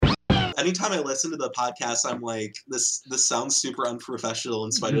Anytime I listen to the podcast, I'm like, this sounds super unprofessional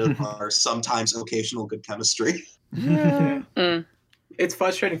in spite of our sometimes occasional good chemistry. Yeah. It's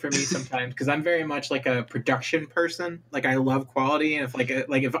frustrating for me sometimes because I'm very much like a production person. Like I love quality, and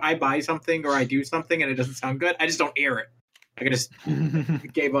if I buy something or I do something and it doesn't sound good, I just don't air it. Like I just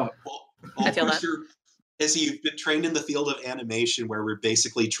gave up. Well, I feel that. Is you've been trained in the field of animation where we're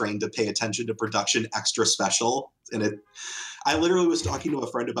basically trained to pay attention to production extra special. And I literally was talking to a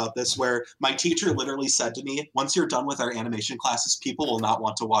friend about this where my teacher literally said to me, once you're done with our animation classes, people will not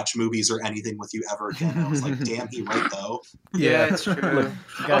want to watch movies or anything with you ever again. And I was like, damn, he right though. Yeah, it's true. Look,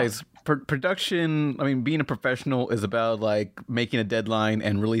 guys, production, I mean, being a professional is about like making a deadline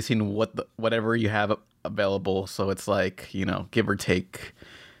and releasing whatever you have available. So it's like, give or take.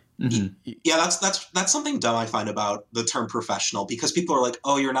 Mm-hmm. Yeah, that's something dumb I find about the term professional, because people are like,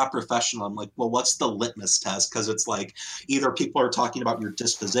 oh, you're not professional. I'm like, well, what's the litmus test? Because it's like either people are talking about your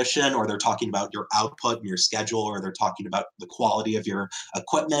disposition, or they're talking about your output and your schedule, or they're talking about the quality of your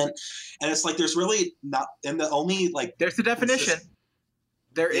equipment. And it's like there's really not, and the only like there's a definition.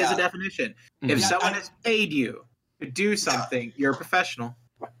 There is a definition. If someone has paid you to do something, you're a professional.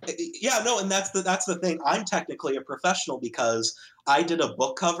 Yeah, no, and that's the thing. I'm technically a professional because I did a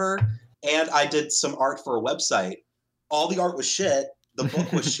book cover and I did some art for a website. All the art was shit. The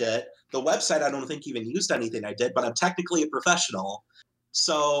book was shit. The website, I don't think even used anything I did, but I'm technically a professional.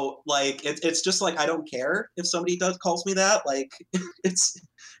 So, like, it's just like I don't care if somebody calls me that. Like, it's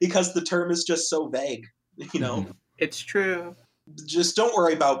because the term is just so vague, It's true. Just don't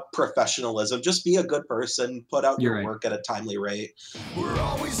worry about professionalism. Just be a good person. Put out your work at a timely rate. We're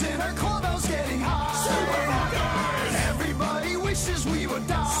always in our clubhouse getting high. Super fuckers. Everybody wishes we would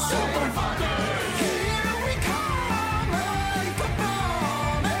die. Super fuckers. Here we come like a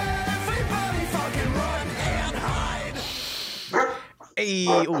bomb. Everybody fucking run and hide. Hey,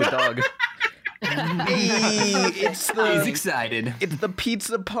 dog. Hey, He's excited. It's the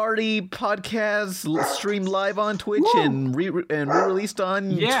Pizza Party podcast, streamed live on Twitch and re-released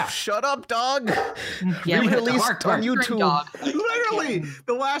on. Yeah. Shut up, dog. Yeah, Re-released on YouTube. Dog. Literally,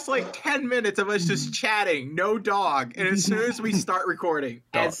 the last 10 minutes of us just chatting, no dog. And as soon as we start recording,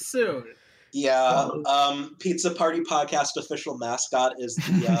 Yeah, Pizza Party podcast official mascot is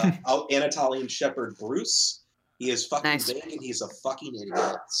the Anatolian Shepherd Bruce. He is fucking big and he's a fucking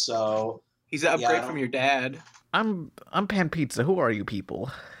idiot. So he's an upgrade from your dad. I'm Pan Pizza. Who are you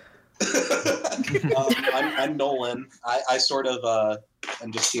people? I'm Nolan. I sort of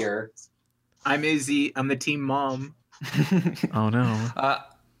am just here. I'm Izzy. I'm the team mom. Oh no.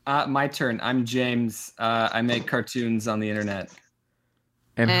 My turn. I'm James. I make cartoons on the internet.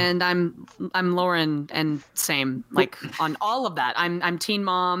 And I'm Lauren, and same, on all of that. I'm teen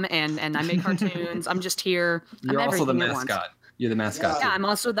mom, and I make cartoons. I'm just here. You're also the mascot. You're the mascot. Yeah, I'm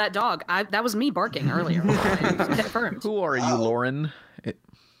also that dog. That was me barking earlier. Confirmed. Who are you, Lauren?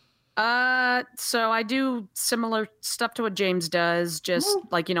 So I do similar stuff to what James does. Just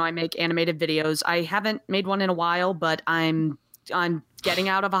I make animated videos. I haven't made one in a while, but I'm getting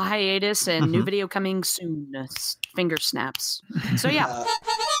out of a hiatus, and new video coming soon. Finger snaps. So yeah.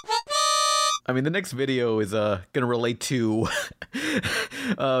 I mean, the next video is gonna relate to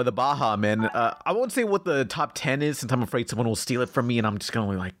the Baja Men. I won't say what the top 10 is, since I'm afraid someone will steal it from me, and I'm just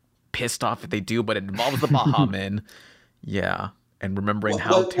gonna be pissed off if they do. But it involves the Baja Men. Yeah, and remembering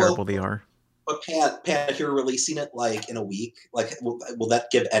how terrible they are. But Pat, if you're releasing it in a week, will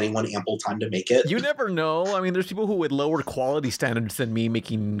that give anyone ample time to make it? You never know. I mean, there's people who with lower quality standards than me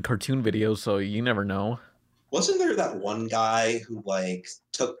making cartoon videos, so you never know. Wasn't there that one guy who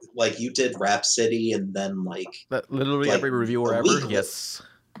took you did Rhapsody and then that literally every reviewer ever? Yes.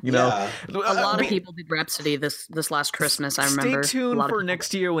 You know, a lot of people did Rhapsody this last Christmas. I remember. Stay tuned for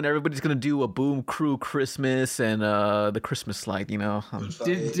next year when everybody's gonna do a Boom Crew Christmas and the Christmas slide.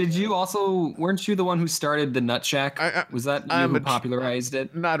 Did you also? Weren't you the one who started the Nut Shack? Was that you who popularized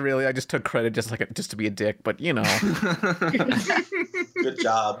it? Not really. I just took credit, just to be a dick. But good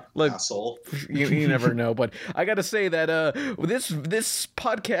job, asshole. You never know. But I gotta say that this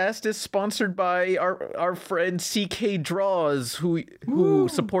podcast is sponsored by our friend CK Draws, who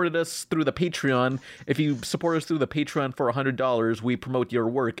supported us through the Patreon. If you support us through the Patreon for $100, we promote your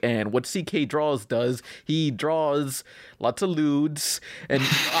work. And what CK Draws does, he draws lots of lewds, and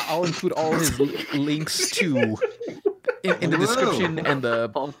I'll include all his links to in the description and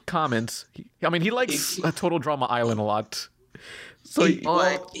the comments. I mean, he likes Total Drama Island a lot. So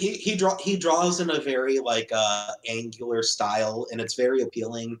he draws in a very angular style, and it's very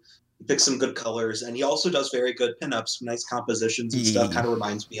appealing. He picks some good colors, and he also does very good pinups, nice compositions and stuff. Kind of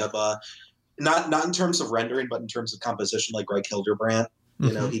reminds me of not in terms of rendering, but in terms of composition, like Greg Hildebrandt.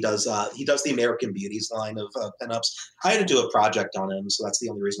 You know, he does the American Beauties line of pinups. I had to do a project on him, so that's the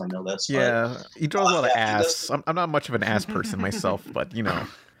only reason I know this. Yeah, he draws a lot of ass. does... I'm not much of an ass person myself, but you know.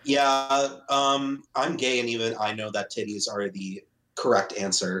 Yeah, I'm gay, and even I know that titties are the correct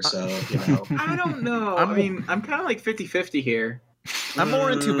answer. So you know, I don't know. I mean, I'm kind of like 50-50 here. I'm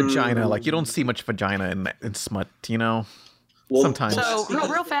more into vagina. Like, you don't see much vagina in smut, you know? Well, sometimes. So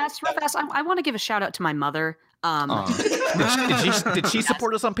real fast, I want to give a shout out to my mother. Did she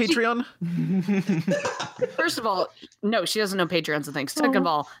support us on Patreon? First of all, no, she doesn't know Patreons and things. Second of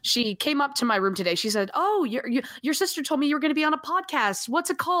all, she came up to my room today. She said, "Oh, your sister told me you were going to be on a podcast.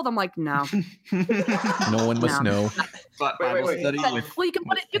 What's it called?" I'm like, "No." No one must know. Wait. Well, you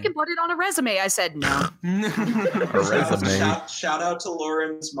can put it on a resume. I said no. A resume. Shout out to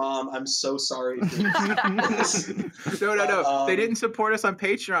Lauren's mom. I'm so sorry. No. They didn't support us on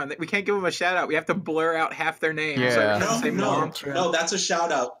Patreon. We can't give them a shout out. We have to blur out half their names. Yeah. No, that's a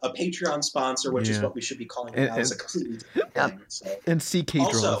shout out. A Patreon sponsor, which is what we should be calling it now, is a completely different thing. So. And CK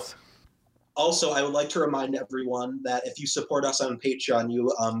draws. Also, I would like to remind everyone that if you support us on Patreon, you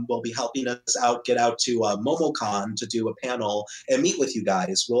will be helping us out, get out to MomoCon to do a panel and meet with you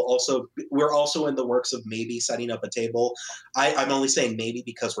guys. We're also in the works of maybe setting up a table. I'm only saying maybe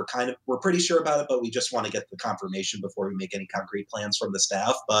because we're pretty sure about it, but we just want to get the confirmation before we make any concrete plans from the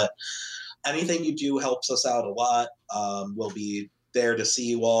staff. But anything you do helps us out a lot. We'll be there to see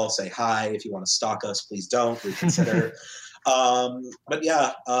you all, say hi. If you want to stalk us, please don't. Reconsider. But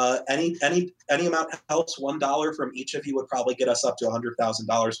yeah, any amount helps. $1 from each of you would probably get us up to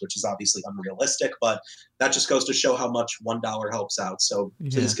 $100,000, which is obviously unrealistic, but that just goes to show how much $1 helps out. So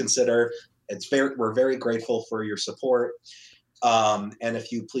please consider. We're very grateful for your support. And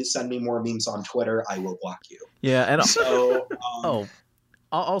if you please send me more memes on Twitter, I will block you. Yeah, and so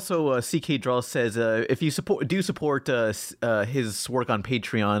Also, CK Draw says if you support his work on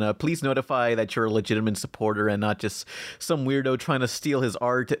Patreon, please notify that you're a legitimate supporter and not just some weirdo trying to steal his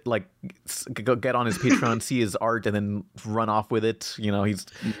art, like get on his Patreon, see his art, and then run off with it. You know,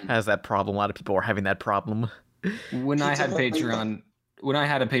 has that problem. A lot of people are having that problem. When I had a Patreon,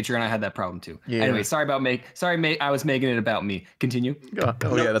 I had that problem too. Yeah. Anyway, sorry, I was making it about me. Continue.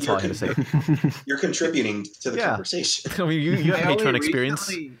 Oh yeah, that's all I had to say. You're contributing to the conversation. I mean, you have Patreon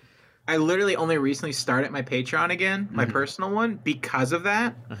experience. I literally only recently started my Patreon again, my personal one, because of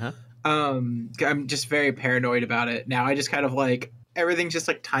that. I'm just very paranoid about it now. I just kind of like everything's just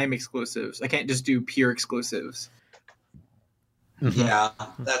like time exclusives. I can't just do pure exclusives. Yeah,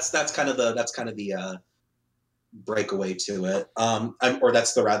 that's kind of the breakaway to it, or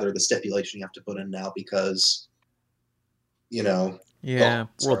that's the stipulation you have to put in now because, you know. Yeah,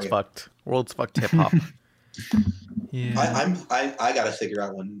 world's fucked hip hop. Yeah, I gotta figure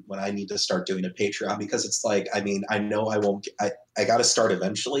out when I need to start doing a Patreon because it's like, I mean, I know I won't. I gotta start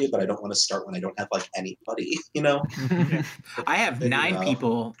eventually, but I don't want to start when I don't have like anybody. You know. I have 9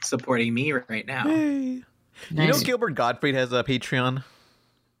 people supporting me right now. Hey. You know, Gilbert Gottfried has a Patreon.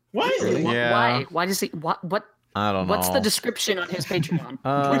 What? Really? Yeah. Why? Why does he? What? I don't know. What's the description on his Patreon?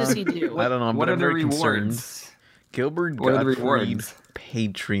 What does he do? I don't know. What but are I'm the very rewards? concerned. Gilbert What are the Gottfried rewards?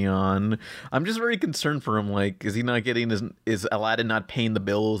 Patreon. I'm just very concerned for him. Like, is he not getting is Aladdin not paying the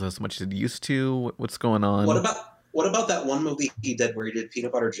bills as much as it used to? What's going on? What about that one movie he did where he did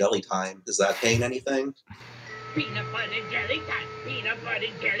Peanut Butter Jelly Time? Is that paying anything? Peanut butter jelly time. Peanut butter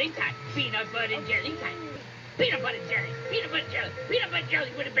jelly time. Peanut butter jelly time. Peanut butter jelly. Peanut butter jelly. Peanut butter jelly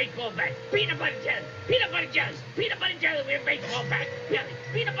with a baseball bat. Peanut butter jelly. Peanut butter jelly. Peanut butter jelly with a baseball bat. Jelly.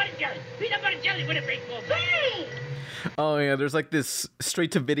 Peanut butter jelly. Peanut butter jelly with a baseball bat. Oh yeah, there's like this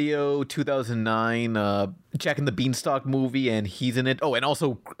straight to video 2009 Jack and the Beanstalk movie, and he's in it. Oh, and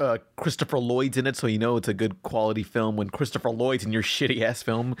also Christopher Lloyd's in it, so you know it's a good quality film when Christopher Lloyd's in your shitty ass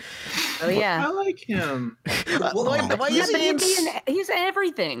film. Oh yeah, I like him. Why is he in? He's in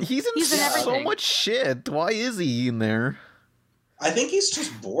everything. He's in everything. So much shit. Why is he in there? I think he's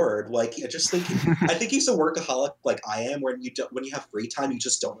just bored. Like, I think he's a workaholic like I am, where when you have free time, you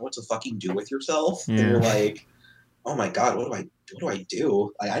just don't know what to fucking do with yourself, and you're like, oh my God, what do I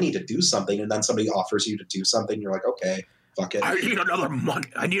do? I need to do something. And then somebody offers you to do something. You're like, okay, fuck it. I need another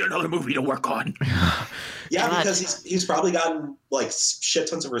movie to work on. Yeah, because he's probably gotten like shit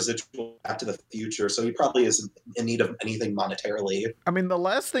tons of residual Back to the Future. So he probably isn't in need of anything monetarily. I mean, the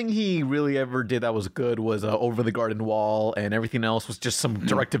last thing he really ever did that was good was Over the Garden Wall, and everything else was just some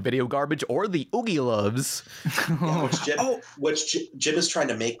direct-to-video garbage, or the Oogie Loves. Yeah, which Jim is trying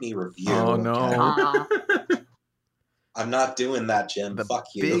to make me review. Oh, no. I'm not doing that, Jim. Fuck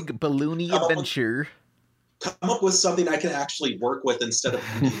you. Big balloony adventure. Come up with something I can actually work with instead of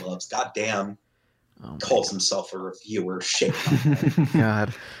Oogie Loves. God damn. Oh, Calls himself a reviewer. Shit.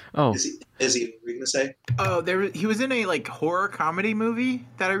 God. Oh, Is he? What were you gonna say? Oh, he was in a like horror comedy movie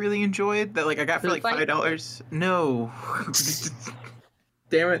that I really enjoyed. That like I got for like Food Fight? $5. No,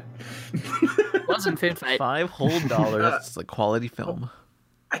 damn it. Wasn't Food Fight. $5 whole dollars. It's like quality film.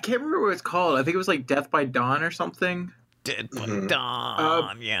 I can't remember what it's called. I think it was like Death by Dawn or something. Dead by Mhm.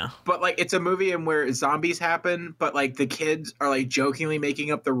 Dawn. Yeah. But like it's a movie in where zombies happen, but like the kids are like jokingly making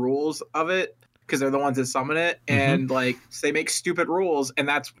up the rules of it because they're the ones that summon it, and like so they make stupid rules, and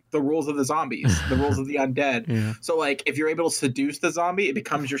that's the rules of the zombies, the rules of the undead. Yeah. So like if you're able to seduce the zombie, it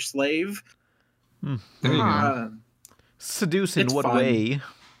becomes your slave. There you go. Huh. Seduce in It's what fun. way?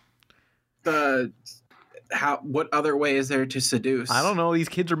 What other way is there to seduce? I don't know. These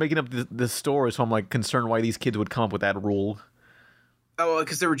kids are making up this story, so I'm like concerned why these kids would come up with that rule. Oh,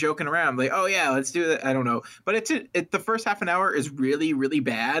 because they were joking around, like, "Oh yeah, let's do that." I don't know, but the first half an hour is really, really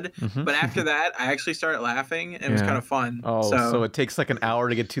bad. Mhm. But after that, I actually started laughing, and it was Yeah. kind of fun. Oh, so it takes like an hour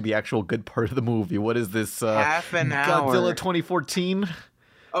to get to the actual good part of the movie. What is this? half an hour. Godzilla 2014?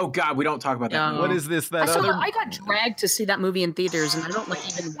 Oh God, we don't talk about that. No. What is this? That I other? got dragged to see that movie in theaters, and I don't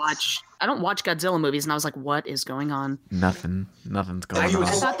watch Godzilla movies, and I was like, what is going on? Nothing's going I on.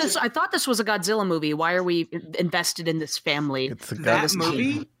 was- I thought this was a Godzilla movie. Why are we invested in this family? It's a That This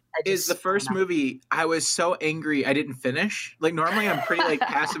movie I is just- the first movie I was so angry I didn't finish. Like normally I'm pretty like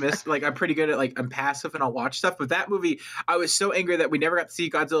pessimist, like I'm pretty good at like I'm passive and I'll watch stuff. But that movie, I was so angry that we never got to see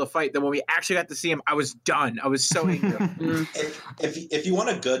Godzilla fight. That when we actually got to see him, I was done. I was so angry. Mm. If you want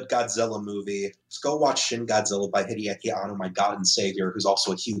a good Godzilla movie, just go watch Shin Godzilla by Hideaki Anno, my God and Savior, who's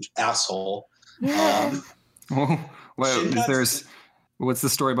also a huge asshole. What's the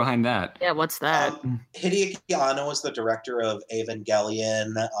story behind that? Yeah, what's that? Hideaki Anno is the director of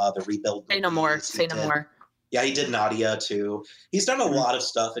Evangelion, the Rebuild. Say no more. movies. He Say no did- more. Yeah, he did Nadia too. He's done a lot of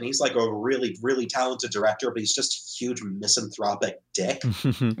stuff, and he's like a really, really talented director, but he's just a huge misanthropic dick.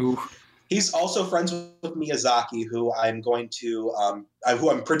 Ooh. He's also friends with Miyazaki, who I'm going to, who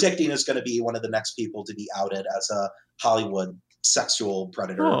I'm predicting is going to be one of the next people to be outed as a Hollywood sexual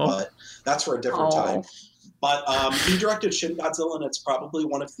predator. Oh. But that's for a different Oh. time. But he directed Shin Godzilla, and it's probably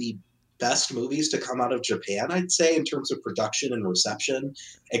one of the best movies to come out of Japan, I'd say, in terms of production and reception.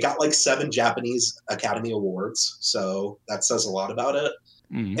 It got like 7 Japanese Academy Awards, so that says a lot about it.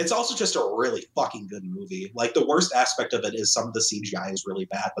 Mm. It's also just a really fucking good movie. Like, the worst aspect of it is some of the CGI is really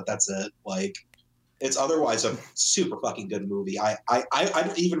bad, but that's it. Like, it's otherwise a super fucking good movie.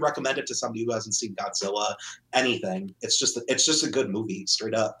 I'd even recommend it to somebody who hasn't seen Godzilla, anything. It's just a good movie,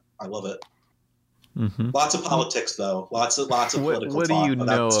 straight up. I love it. Mhm. Lots of politics, though. Lots of political What do talk, you but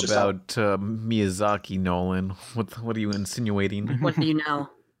know that's just how- about Miyazaki, Nolan? What are you insinuating? What do you know?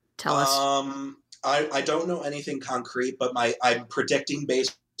 Tell us. I don't know anything concrete, but I'm predicting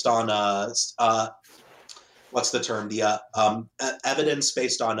based on what's the term? The evidence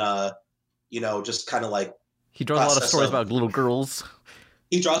based on just kind of like He draws a lot of process stories of- about little girls.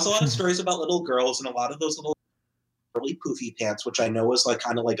 he draws a lot of stories about little girls, and a lot of those little really poofy pants, which I know is like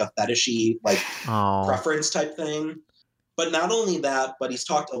kind of like a fetishy like Oh, preference type thing. But not only that, but he's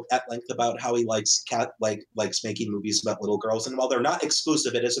talked at length about how he likes likes making movies about little girls. And while they're not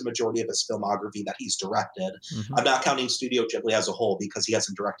exclusive, it is a majority of his filmography that he's directed. mhm, I'm not counting Studio Ghibli as a whole because he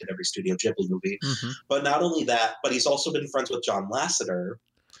hasn't directed every Studio Ghibli movie. mhm. But not only that, but he's also been friends with John Lasseter.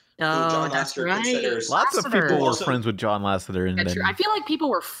 Oh, John that's Lasseter right. considers- Lots of Lasseter. people were Also- friends with John Lasseter, and That's then true. I feel like people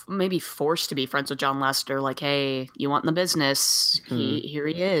were maybe forced to be friends with John Lasseter. Like, hey, you want in the business? Here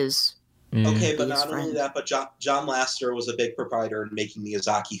he is. yeah. Okay, but He's not only friends. that, but John Lasseter was a big proprietor in making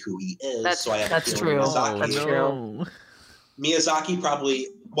Miyazaki who he is. That's- so I have that's a feeling true. Miyazaki, That's true. Miyazaki probably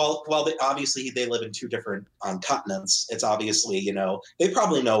obviously they live in 2 different continents. It's obviously they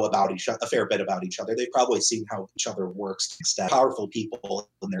probably know about a fair bit about each other. They've probably seen how each other works to extent. Powerful people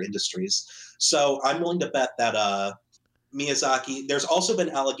in their industries. So I'm willing to bet that Miyazaki. There's also been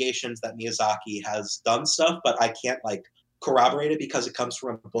allegations that Miyazaki has done stuff, but I can't corroborate it because it comes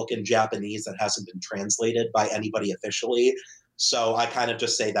from a book in Japanese that hasn't been translated by anybody officially. So I kind of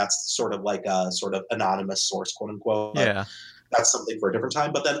just say that's sort of like a sort of anonymous source, quote unquote. Yeah. That's something for a different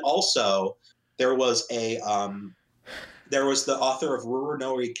time. But then also there was the author of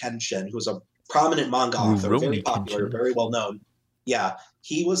Rurouni Kenshin, who was a prominent manga author, very Rurouni popular, Kenshin. very well known. Yeah,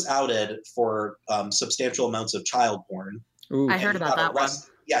 he was outed for substantial amounts of child porn. Ooh. I and heard he about got that one.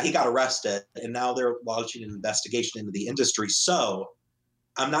 Yeah, he got arrested, and now they're launching an investigation into the industry. So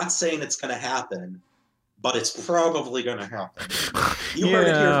I'm not saying it's going to happen, but it's probably going to happen. You heard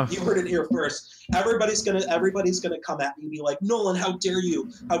it here. You heard it here first. Everybody's gonna come at me and be like, Nolan, how dare you?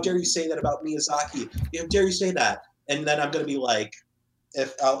 How dare you say that about Miyazaki? How dare you say that? And then I'm gonna be like,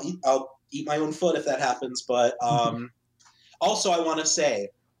 eat my own foot if that happens. But also, I want to say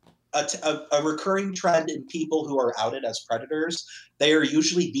a recurring trend in people who are outed as predators, they are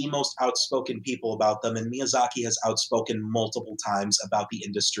usually the most outspoken people about them. And Miyazaki has outspoken multiple times about the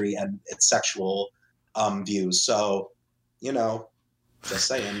industry and its sexual views. So, you know, just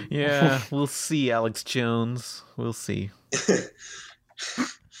saying. Yeah, we'll see, Alex Jones. We'll see.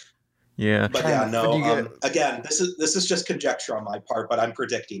 Yeah, But yeah, no. Again, this is just conjecture on my part, but I'm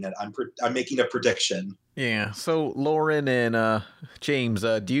predicting it. I'm making a prediction. yeah. So Lauren and James,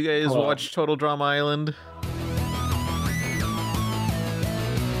 do you guys watch Total Drama Island?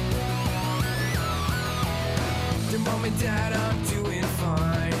 The mom and dad, I'm doing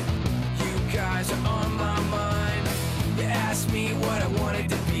fine. You guys are on my mind. You asked me what I wanted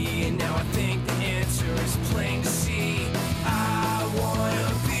to be, and now I think the answer is plain to see. I wanna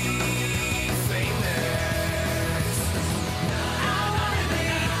be famous.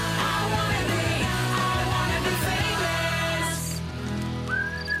 I wanna be famous.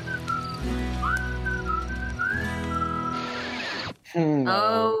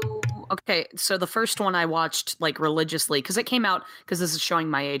 Oh, okay. So the first one I watched like religiously because it came out because this is showing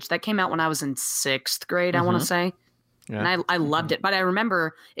my age. That came out when I was in 6th grade, I want to say. Yeah. And I loved it. But I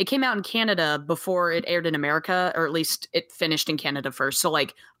remember it came out in Canada before it aired in America, or at least it finished in Canada first. So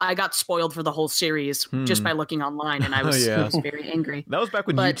like I got spoiled for the whole series just by looking online, and I was, I was very angry. That was back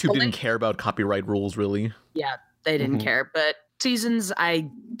when But YouTube the didn't care about copyright rules, really. Yeah, they didn't care. But seasons I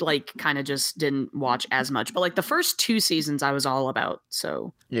like kind of just didn't watch as much. But like the first 2 seasons I was all about.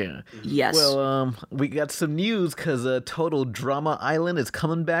 So Yeah. yes. Well, we got some news because Total Drama Island is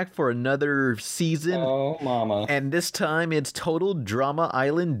coming back for another season. Oh, mama. And this time it's Total Drama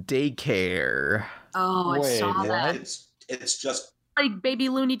Island Daycare. oh, I wait, saw what? that. It's just Like Baby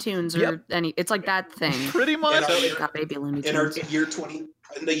Looney Tunes or Yep. it's like that thing. Pretty much. In Baby Looney in our Tunes.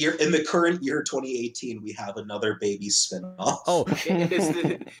 in the current year 2018, we have another baby spin-off. Oh, It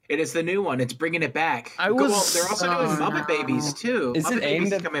is the new one. It's bringing it back. I was- Well, they're also doing Oh, Muppet no. Babies too. Is it Muppet Babies aimed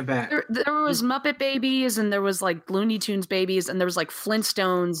is at- coming back. There was Muppet Babies, and there was like Looney Tunes babies, and there was like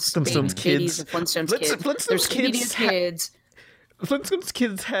Flintstones, Flintstones babies Kids. and Flintstones Flintstones kids. Flintstones There's Kids Scooby-Doo ha- kids. Flintstones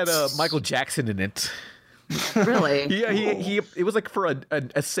Kids had Michael Jackson in it. Really? Yeah, he it was like for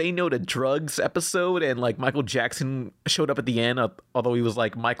a say no to drugs episode, and like Michael Jackson showed up at the end, although he was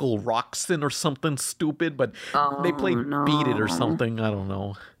like Michael Roxon or something stupid, but they played no. Beat It or something. I don't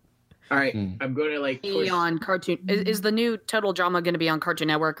know. All right, I'm going to like Be push. on Cartoon. Is the new Total Drama going to be on Cartoon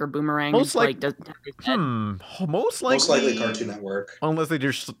Network or Boomerang? Most Most likely. Most Most likely Cartoon Network. Unless they're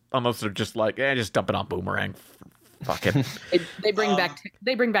just like, just dump it on Boomerang. Fuck it. They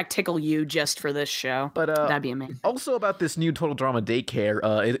bring back Tickle You just for this show. But that'd be amazing. also about this new Total Drama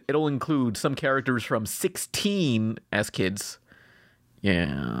Daycare, it'll include some characters from 16 as kids.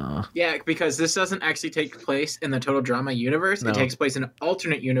 Yeah. Yeah, because this doesn't actually take place in the Total Drama universe. No. It takes place in an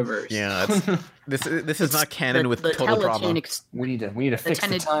alternate universe. Yeah. This is not canon with the Total Drama. Teletoon We need to fix the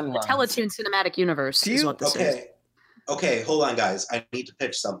timeline. The Teletoon cinematic universe is what this is. Okay, hold on, guys. I need to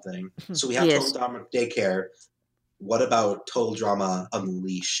pitch something. So we have Yes. Total Drama Daycare. What about Total Drama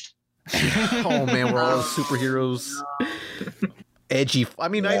Unleashed? Oh man, we're all superheroes. Edgy. I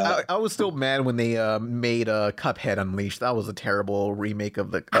mean, Yeah. I was still mad when they made Cuphead Unleashed. That was a terrible remake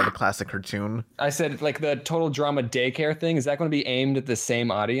of the classic cartoon. I said, like, the Total Drama Daycare thing, is that going to be aimed at the same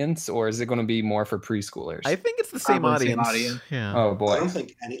audience, or is it going to be more for preschoolers? I think it's the same Probably the same audience. audience. Yeah. Oh, I boy. don't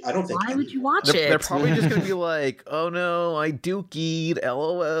think Why would you watch They're it? probably just gonna be like, "Oh no, I dookied,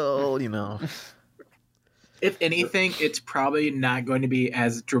 LOL," you know. If anything, it's probably not going to be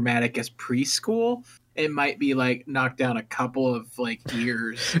as dramatic as preschool. It might be like knocked down a couple of like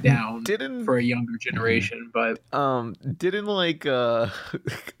years down Didn't for a younger generation, but didn't like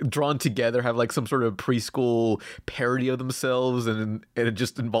Drawn Together have like some sort of preschool parody of themselves, and it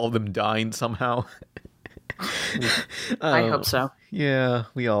just involved them dying somehow? I hope so. Yeah,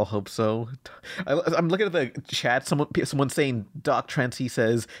 we all hope so. I'm looking at the chat. Someone saying Doc Trancy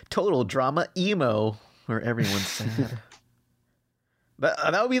says Total Drama Emo, where everyone's sad.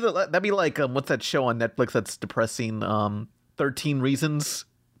 That would be that'd be like what's that show on Netflix that's depressing? 13 Reasons,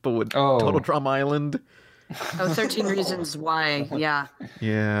 but with Total Drama Island. Oh, 13 Reasons Why. Yeah.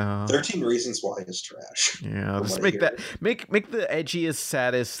 Yeah. 13 Reasons Why is trash. Yeah, from just what I make hear. that make the edgiest,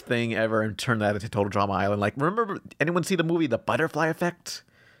 saddest thing ever and turn that into Total Drama Island. Like, remember anyone see the movie The Butterfly Effect?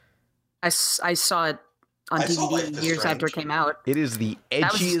 I saw it on I saw Life DVD is years after it Strange. came out. It is the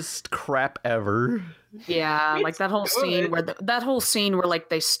That was- edgiest crap ever. Yeah, like that whole scene good. where like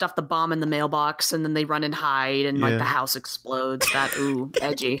they stuff the bomb in the mailbox and then they run and hide and like Yeah. the house explodes. That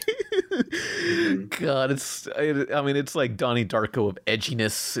edgy. God, it's like Donnie Darko of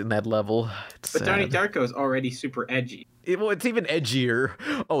edginess in that level. It's But Donnie sad. Darko is already super edgy. It's even edgier.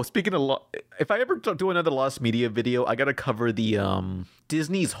 Oh, speaking of, if I ever do another Lost Media video, I gotta cover the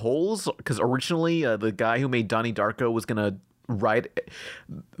Disney's Holes, because originally the guy who made Donnie Darko was gonna write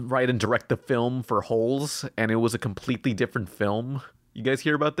and direct the film for Holes, and it was a completely different film. You guys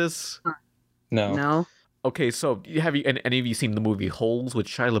hear about this? No. No. Okay, so any of you seen the movie Holes with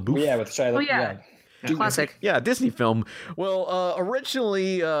Shia LaBeouf? Yeah, with Shia. Oh, yeah. Classic. Yeah, Disney film. Well,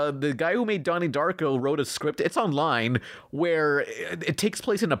 originally, the guy who made Donnie Darko wrote a script. It's online, where it takes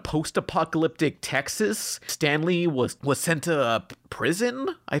place in a post-apocalyptic Texas. Stanley was sent to prison,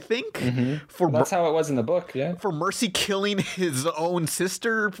 I think, for That's how it was in the book. Yeah. for mercy killing his own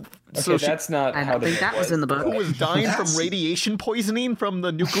sister. Okay, that's not I how don't the think book that was in the book. who was dying from That's- radiation poisoning from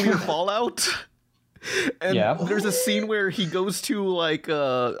the nuclear fallout. And Yeah. there's a scene where he goes to like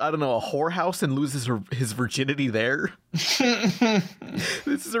I don't know, a whorehouse and loses his virginity there.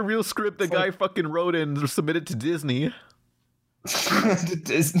 This is a real script the guy fucking wrote and submitted to Disney.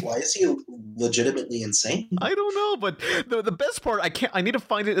 Why is he legitimately insane? I don't know, but the best part, I need to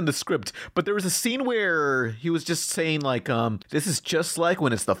find it in the script, but there was a scene where he was just saying like this is just like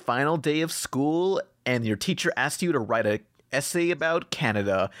when it's the final day of school and your teacher asks you to write a essay about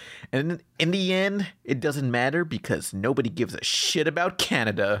Canada, and in the end it doesn't matter because nobody gives a shit about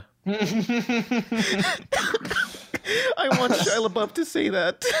Canada. I want Shia LaBeouf to say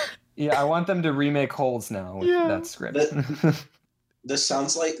that. Yeah, I want them to remake Holes now with Yeah. that script. This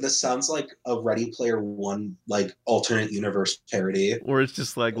sounds like a Ready Player One like alternate universe parody. Or it's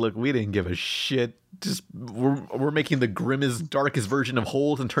just like, look, we didn't give a shit. Just we're making the grimmest, darkest version of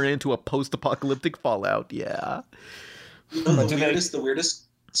Holes and turn it into a post-apocalyptic Fallout. Yeah. No, But do they- the weirdest.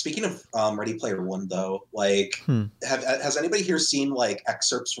 Speaking of Ready Player One, though, like, has anybody here seen like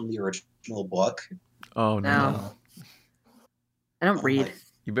excerpts from the original book? Oh no. No. I don't read.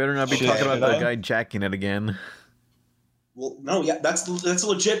 You better not be Shit. talking about that Should I? guy jacking it again. Well, no, yeah, that's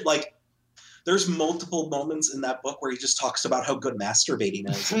legit. Like, there's multiple moments in that book where he just talks about how good masturbating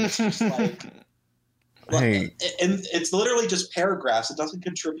is, and it's just like. Hey. And it's literally just paragraphs. It doesn't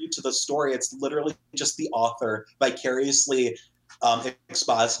contribute to the story. It's literally just the author vicariously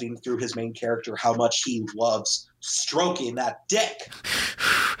expositing through his main character how much he loves stroking that dick.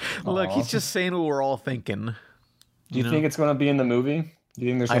 Look, Aw. he's just saying what we're all thinking. Do you think it's going to be in the movie? Do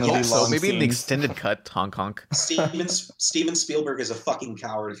you think there's I going to hope be so. long Maybe in the scenes? extended cut, honk honk. Steven Spielberg is a fucking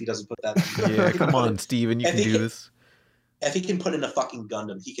coward if he doesn't put that. Yeah, come on, Steven, you I can think do it- this. If he can put in a fucking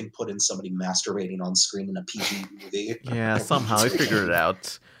Gundam, he can put in somebody masturbating on screen in a PG movie. Yeah, somehow he figured it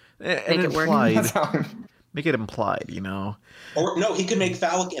out. And Make it work. implied. That's how- Make it implied, you know. Or no, he could make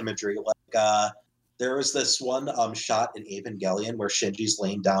phallic imagery. Like there was this one shot in Evangelion where Shinji's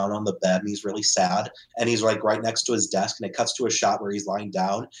laying down on the bed and he's really sad, and he's like right next to his desk, and it cuts to a shot where he's lying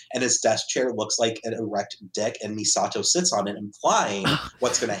down and his desk chair looks like an erect dick, and Misato sits on it, implying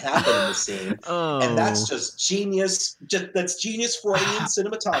what's going to happen in the scene. Oh. And that's just genius. That's genius Freudian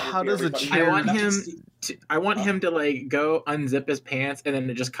cinematography. How does a everybody. chair- I want him to like go unzip his pants, and then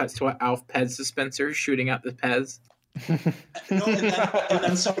it just cuts to an Alf Pez dispenser shooting out the Pez. No, and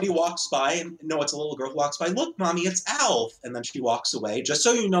then somebody walks by, and no, it's a little girl who walks by. Look, mommy, it's Alf. And then she walks away, just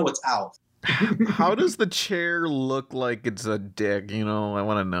so you know it's Alf. How does the chair look like it's a dick? You know, I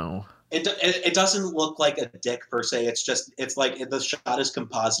want to know. It doesn't look like a dick per se. It's like the shot is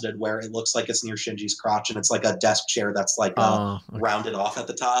composited where it looks like it's near Shinji's crotch, and it's like a desk chair that's like Oh, rounded off at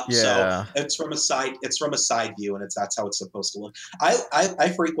the top. Yeah. So it's from a side view, and that's how it's supposed to look.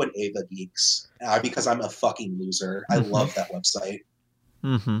 I frequent Ava Geeks because I'm a fucking loser. I love that website.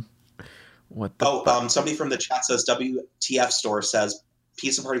 Mm-hmm. What the fuck? Somebody from the chat says WTF Store says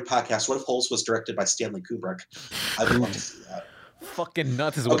Pizza Party Podcast. What if Holes was directed by Stanley Kubrick? I would love to see that. Fucking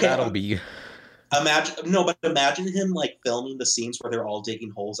nuts is what Okay, that'll be. Imagine him like filming the scenes where they're all digging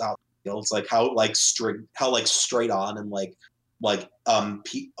holes out in the fields, like how straight on and what's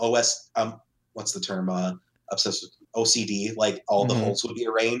the term, obsessed with OCD, like all the holes would be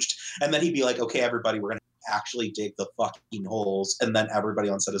arranged, and then he'd be like, okay, everybody, we're gonna actually dig the fucking holes, and then everybody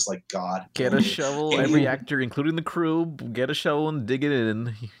on set is like, God, Get a shovel, Can every you- actor, including the crew, get a shovel and dig it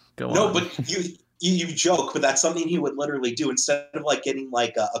in. Go No, on. but you joke, but that's something he would literally do. Instead of like getting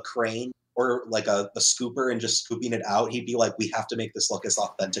like a crane or like a scooper and just scooping it out, he'd be like, we have to make this look as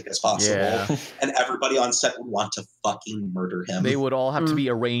authentic as possible. Yeah. And everybody on set would want to fucking murder him. They would all have to be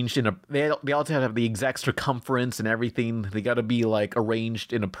arranged in a. They all have to have the exact circumference and everything. They got to be like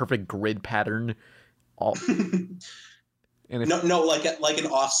arranged in a perfect grid pattern. all. And no, like an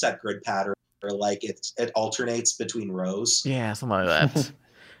offset grid pattern, or like it alternates between rows. Yeah, something like that.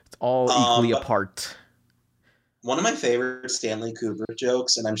 It's all equally apart. One of my favorite Stanley Kubrick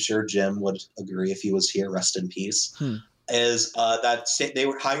jokes, and I'm sure Jim would agree if he was here, rest in peace, is that they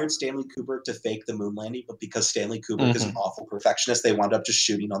hired Stanley Kubrick to fake the moon landing, but because Stanley Kubrick is an awful perfectionist, they wound up just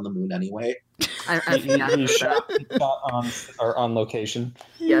shooting on the moon anyway. He shot on location.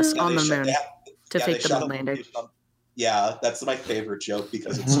 Yes, on the moon to fake the moon landing. Yeah, that's my favorite joke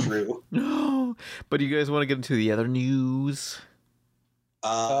because it's true. No, but you guys want to get into the other news?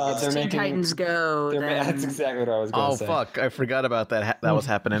 They're Teen Titans Go. That's exactly what I was going to say. Oh, fuck. I forgot about that. That was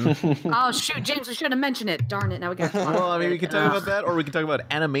happening. Oh, shoot, James, we should have mentioned it. Darn it, now we got to talk Well, I mean, about we can talk about that, or we can talk about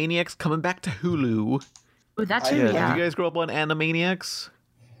Animaniacs coming back to Hulu. Ooh, that too, Did yeah. you guys grow up on Animaniacs?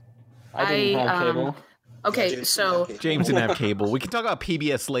 I didn't have cable. Okay, so James didn't have cable. We can talk about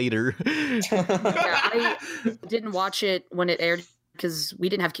PBS later. I didn't watch it when it aired because we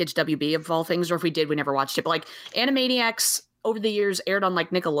didn't have Kids WB of all things, or if we did, we never watched it. But like Animaniacs over the years aired on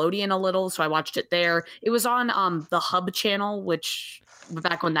like Nickelodeon a little, so I watched it there. It was on the Hub channel, which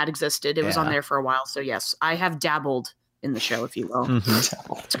back when that existed, it was on there for a while. So yes, I have dabbled in the show, if you will.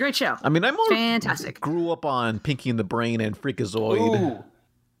 It's a great show. I mean, I'm more fantastic. Grew up on Pinky and the Brain and Freakazoid. Ooh.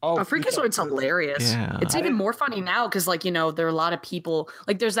 Oh, Freakazoid's hilarious. Yeah. It's even more funny now because, like, you know, there are a lot of people.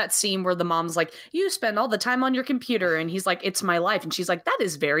 Like, there's that scene where the mom's like, "You spend all the time on your computer," and he's like, "It's my life," and she's like, "That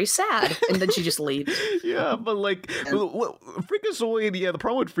is very sad," and then she just leaves. Yeah, but like Freakazoid, the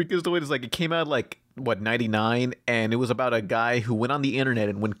problem with Freakazoid is like it came out like what 99, and it was about a guy who went on the internet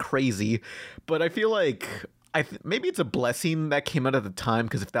and went crazy. But I feel like maybe it's a blessing that came out at the time,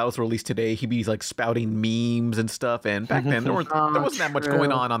 because if that was released today, he'd be like spouting memes and stuff. And back then, there wasn't that much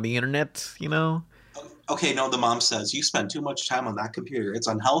going on the internet, you know? Okay, no, the mom says, "You spend too much time on that computer. It's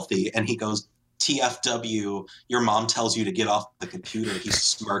unhealthy." And he goes, "TFW, your mom tells you to get off the computer." He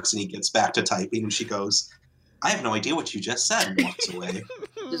smirks and he gets back to typing. And she goes, "I have no idea what you just said," and walks away.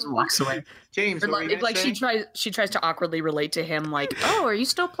 Just walks away. James, Or like she tries to awkwardly relate to him, like, "Oh, are you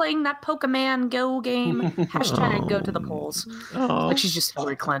still playing that Pokemon Go game? Hashtag go to the polls." Like she's just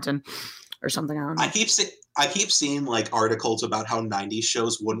Hillary Clinton or something. I don't know. I keep seeing like articles about how 90s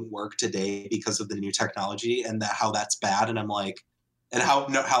shows wouldn't work today because of the new technology, and how that's bad. And I'm like, and how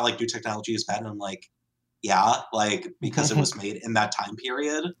like new technology is bad. And I'm like, yeah, like because it was made in that time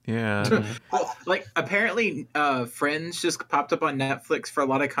period. Yeah. Well, like apparently Friends just popped up on Netflix for a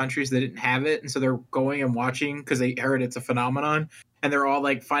lot of countries that didn't have it, and so they're going and watching because they heard it's a phenomenon, and they're all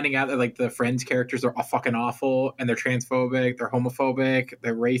like finding out that like the Friends characters are all fucking awful, and they're transphobic, they're homophobic,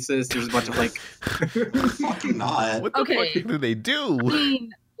 they're racist. There's a bunch of like Fucking not. What the fuck do they do? I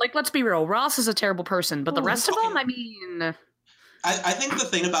mean, like, let's be real. Ross is a terrible person, but the rest of them, I mean... I think the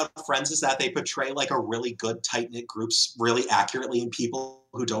thing about Friends is that they portray like a really good tight-knit groups really accurately, and people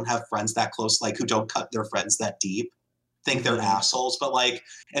who don't have friends that close, like who don't cut their friends that deep, think they're assholes. But like,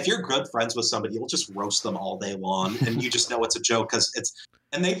 if you're good friends with somebody, you'll just roast them all day long, and you just know it's a joke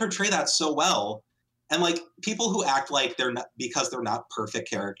and they portray that so well. And like people who act like they're not, because they're not perfect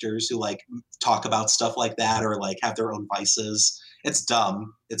characters, who like talk about stuff like that or like have their own vices, it's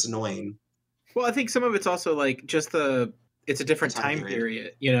dumb. It's annoying. Well, I think some of it's also like just it's a different time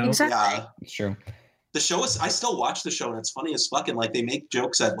period, you know? Exactly. Yeah. It's true. The show I still watch the show, and it's funny as fuck. And like they make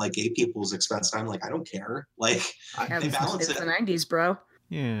jokes at like gay people's expense. And I'm like, I don't care. Like they balance It's it. the 90s, bro.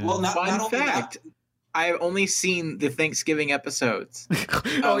 Yeah. Well, not Fun only fact, I've only seen the Thanksgiving episodes.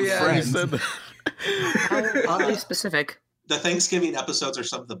 Oh yeah, you Friends. said that. How oddly specific. the Thanksgiving episodes are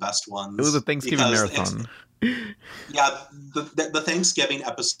some of the best ones. It was a Thanksgiving because marathon. Yeah, the Thanksgiving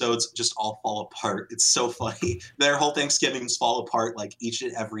episodes just all fall apart. It's so funny. Their whole Thanksgivings fall apart like each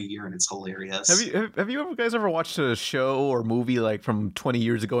and every year, and it's hilarious. Have you guys ever watched a show or movie like from 20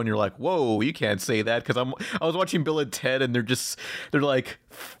 years ago and you're like, whoa, you can't say that? Because I was watching Bill and Ted and they're like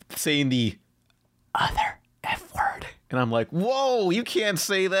saying the other F word. And I'm like, whoa, you can't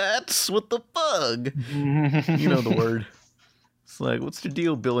say that. What the fuck? You know the word. It's like, what's the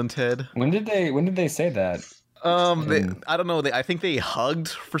deal, Bill and Ted? When did they say that? I don't know. I think they hugged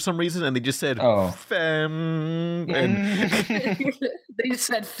for some reason, and they just said "fam." And They just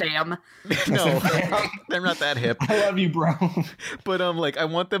said fam. no, they're not that hip. I love you, bro. But like, I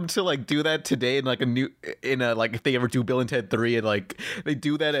want them to like do that today in like like if they ever do Bill and Ted 3, and like they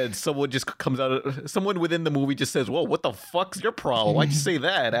do that, and someone just comes out, someone within the movie just says, "Whoa, what the fuck's your problem? Why'd you say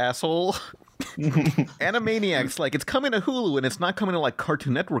that, asshole?" Animaniacs, like, it's coming to Hulu, and it's not coming to like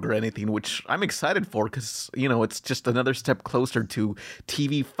Cartoon Network or anything, which I'm excited for, because it's just another step closer to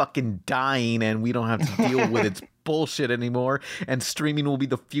TV fucking dying, and we don't have to deal with its bullshit anymore, and streaming will be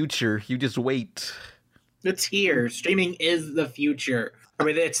the future. You just wait. It's here. Streaming is the future. I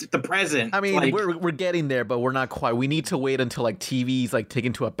mean, it's the present. I mean, like, we're getting there, but we're not quite. We need to wait until like TV's like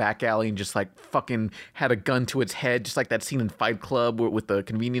taken to a back alley and just like fucking had a gun to its head, just like that scene in Fight Club with the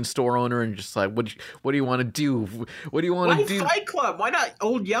convenience store owner, and just like, what do you want to do? What do you want to do? Fight Club? Why not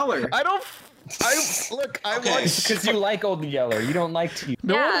Old Yeller? I want because you like Old Yeller. You don't like TV.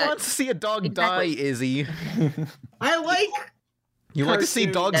 No Yeah, one wants to see a dog die, Izzy. I like. You like to see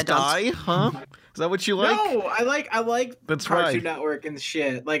dogs die, huh? Is that what you like? No, I like That's Cartoon right. Network and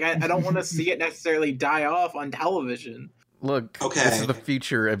shit. Like I don't want to see it necessarily die off on television. Look, Okay. this is the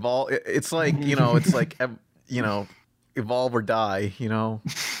future. It's like, it's like, evolve or die,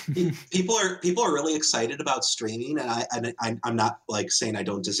 People are really excited about streaming, and I'm not like saying I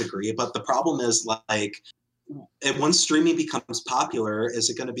don't disagree, but the problem is like, once streaming becomes popular, is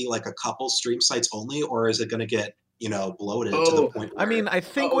it going to be like a couple stream sites only, or is it going to get bloated to the point where... I mean, I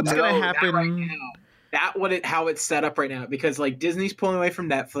think what's going to happen... Not right now. How it's set up right now, because like Disney's pulling away from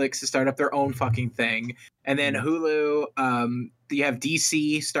Netflix to start up their own fucking thing, and then Hulu, you have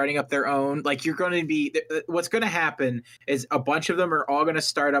DC starting up their own. Like you're going to be, what's going to happen is a bunch of them are all going to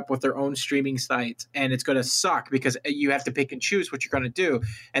start up with their own streaming sites, and it's going to suck because you have to pick and choose what you're going to do,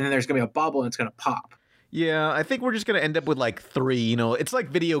 and then there's going to be a bubble and it's going to pop. Yeah, I think we're just going to end up with like 3, it's like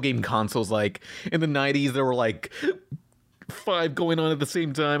video game consoles. Like in the 90s, there were like 5 going on at the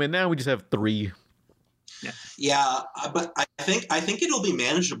same time, and now we just have 3. Yeah, but I think it'll be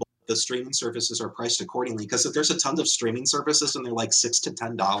manageable if the streaming services are priced accordingly, because if there's a ton of streaming services and they're like $6 to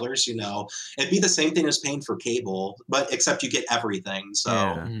 $10, it'd be the same thing as paying for cable, but except you get everything.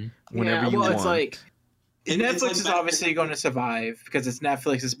 So Whenever you want. It's like Netflix like is obviously going to survive because it's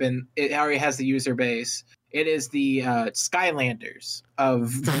Netflix it already has the user base. It is the Skylanders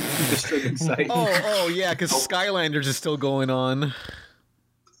of the streaming site. Oh yeah, because Skylanders is still going on.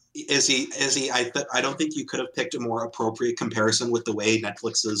 Izzy, I don't think you could have picked a more appropriate comparison with the way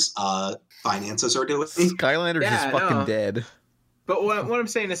Netflix's finances are doing. Skylanders is fucking dead. But what I'm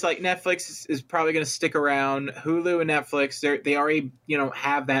saying is like Netflix is probably going to stick around. Hulu and Netflix, they already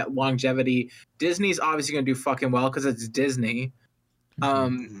have that longevity. Disney's obviously going to do fucking well because it's Disney.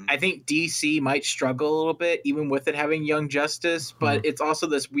 I think DC might struggle a little bit, even with it having Young Justice, but it's also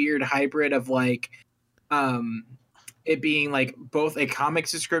this weird hybrid of like, it being like both a comic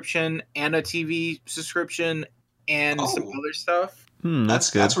subscription and a TV subscription and some other stuff.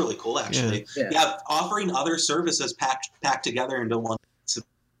 That's good. That's really cool, actually. Yeah, offering other services packed together into one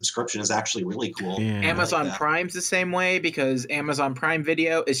subscription is actually really cool. Yeah. Amazon Prime's the same way because Amazon Prime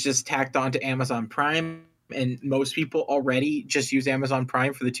Video is just tacked onto Amazon Prime, and most people already just use Amazon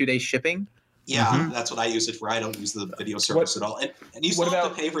Prime for the 2-day shipping. Yeah, that's what I use it for. I don't use the video service at all. And you still have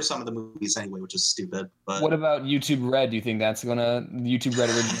to pay for some of the movies anyway, which is stupid. But what about YouTube Red? Do you think that's gonna YouTube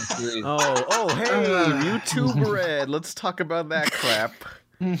Red original series? Hey, YouTube Red. Let's talk about that crap.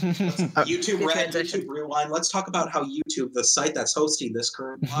 YouTube Red, YouTube Rewind. Let's talk about how YouTube, the site that's hosting this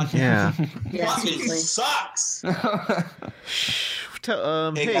current podcast, fucking sucks.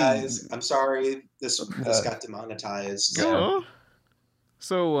 Hey guys, I'm sorry. This got demonetized. So.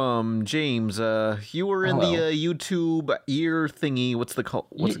 So, James, you were in the YouTube ear thingy. What's the call?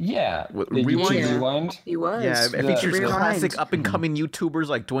 Rewind. He was. Yeah, it features classic up-and-coming YouTubers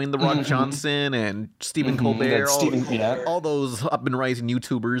like Dwayne The Rock Johnson and Stephen Colbert. All those up-and-rising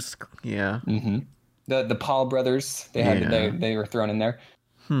YouTubers. Yeah. The Paul brothers. They were thrown in there.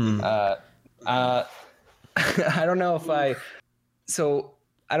 I don't know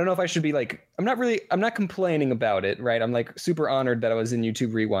if I should be like, I'm not complaining about it, right? I'm like super honored that I was in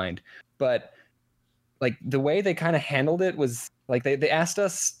YouTube Rewind, but like the way they kind of handled it was like, they asked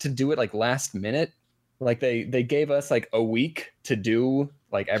us to do it like last minute. Like they gave us like a week to do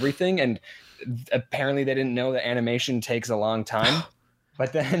like everything. And apparently they didn't know that animation takes a long time,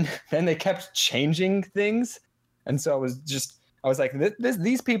 but then they kept changing things. And so I was like,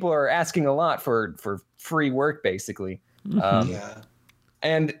 these people are asking a lot for free work, basically.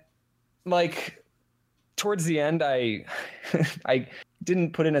 And like towards the end, I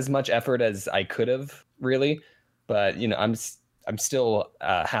didn't put in as much effort as I could have, really. But I'm still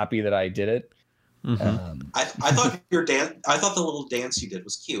happy that I did it. I thought I thought the little dance you did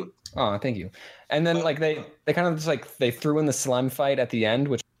was cute. Oh, thank you. And then like they kind of just like they threw in the slime fight at the end,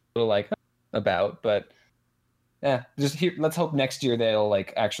 which I was like about, but yeah, let's hope next year they'll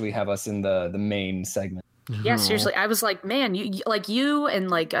like actually have us in the main segment. Yeah, seriously. I was like, man, you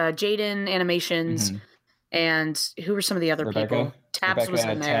and like Jaden Animations and who were some of the other people? Tabs was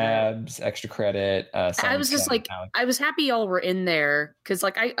in there. Tabs, Extra Credit. I was just like, I was happy y'all were in there because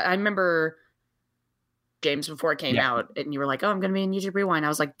like I remember James, before it came Yeah. out, and you were like, "Oh, I'm going to be in YouTube Rewind." I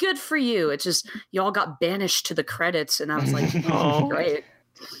was like, "Good for you." It's just you all got banished to the credits, and I was like, Oh. "Great,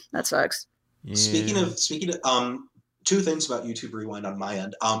 that sucks." Yeah. Speaking of two things about YouTube Rewind on my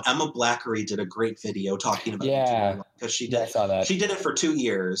end. Emma Blackery did a great video talking about Yeah. YouTube Rewind because she Yeah, I did saw that. she did it for 2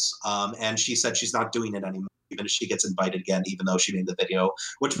 years, and she said she's not doing it anymore, even if she gets invited again, even though she made the video,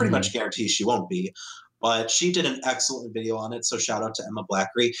 which pretty much guarantees she won't be. But she did an excellent video on it, so shout out to Emma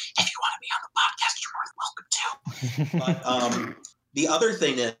Blackery. If you want to be on the podcast, you're more than welcome to. But the other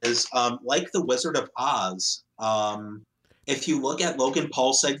thing is, like the Wizard of Oz, if you look at Logan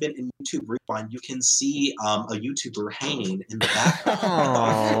Paul's segment in YouTube Rewind, you can see a YouTuber hanging in the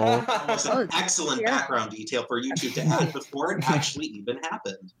background. It's an excellent background detail for YouTube to add before it actually even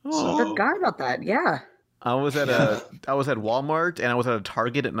happened. Oh. So, Forgot about that. Yeah. I was at Walmart and I was at a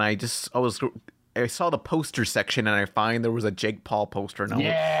Target and I saw the poster section and I find there was a Jake Paul poster and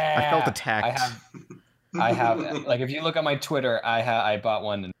I felt attacked. I have like if you look at my Twitter, I bought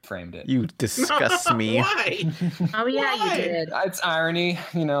one and framed it. You disgust me. Why? Oh yeah, Why? you did. It's irony,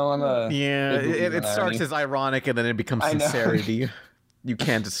 you know. I'm a Yeah, big believer it in starts irony. as ironic and then it becomes I know. sincerity. You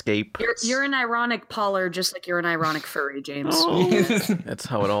can't escape. You're an ironic Pauler, just like you're an ironic furry, James. That's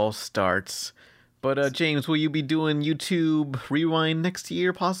how it all starts. But James, will you be doing YouTube Rewind next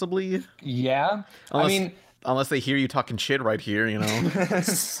year, possibly? Yeah. Unless, I mean, unless they hear you talking shit right here, you know. no.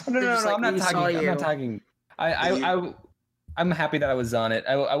 just I'm like, not "We saw talking. I'm you." not talking. I'm happy that I was on it.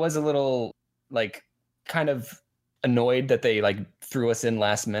 I was a little like kind of annoyed that they like threw us in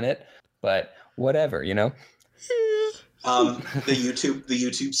last minute, but whatever, you know. the YouTube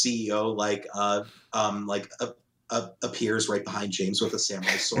CEO appears right behind James with a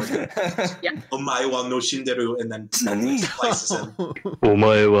samurai sword. Omae wa no shinderu, and then slices him. お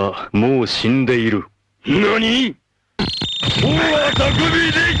前はもう死んでいる。何？大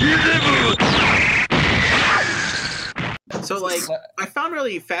匠でギゼブ。 So, like, I found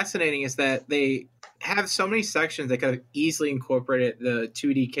really fascinating is that they have so many sections that could have easily incorporated the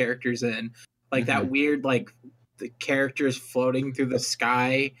 2D characters in, like that weird, like the characters floating through the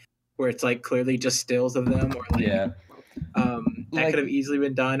sky, where it's like clearly just stills of them, or like, Yeah. that Like- could have easily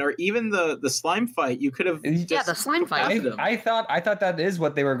been done, or even the slime fight. You could have Yeah, the slime fight. I thought that is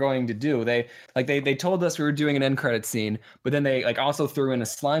what they were going to do. They told us we were doing an end credit scene, but then they like also threw in a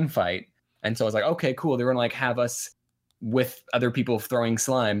slime fight, and so I was like, okay, cool. They're gonna like have us with other people throwing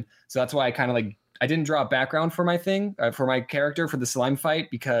slime. So that's why I kind of like I didn't draw a background for my thing for my character for the slime fight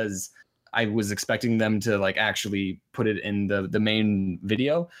because I was expecting them to like actually put it in the main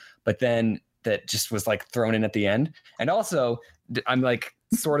video, but then that just was like thrown in at the end. And also I'm like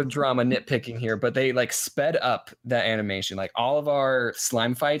sort of drama nitpicking here, but they like sped up that animation. Like all of our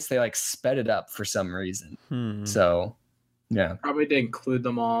slime fights, they like sped it up for some reason. So yeah, probably to include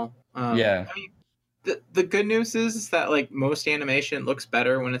them all. Yeah. I mean, the good news is that like most animation looks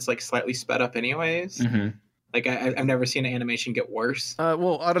better when it's like slightly sped up anyways. Like I've never seen an animation get worse.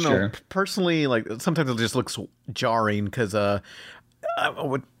 Well, I don't know. Sure. Personally, like sometimes it just looks jarring because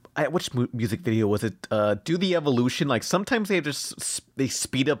which music video was it? Do the Evolution. Like sometimes they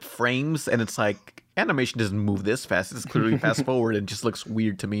speed up frames and it's like animation doesn't move this fast. It's clearly fast forward and just looks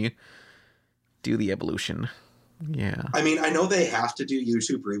weird to me. Do the Evolution. Yeah. I mean, I know they have to do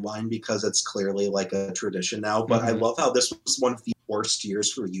YouTube Rewind because it's clearly like a tradition now, but I love how this was one of the worst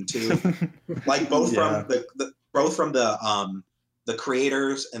years for YouTube. Like both from the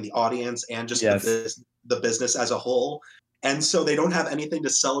creators and the audience and just the business as a whole. And so they don't have anything to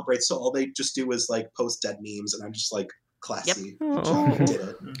celebrate, so all they just do is like post dead memes, and I'm just like, classy. Good job, you did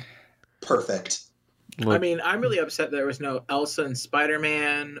it. Perfect. I mean, I'm really upset there was no Elsa and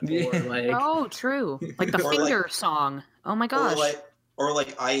Spider-Man, or like Oh, true. Like the Or, finger song. Oh my gosh. Or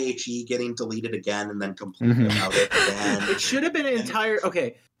like IHE getting deleted again and then complaining about it again. it should have been an entire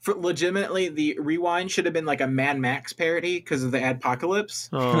for legitimately the Rewind should have been like a Mad Max parody because of the Adpocalypse.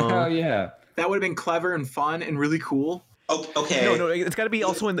 Oh yeah. That would have been clever and fun and really cool. Okay. No, it's got to be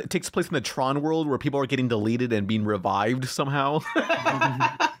also it takes place in the Tron world where people are getting deleted and being revived somehow.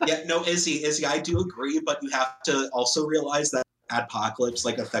 Yeah, no, Izzy, I do agree, but you have to also realize that Adpocalypse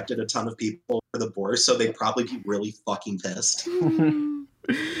like affected a ton of people for the board, so they'd probably be really fucking pissed.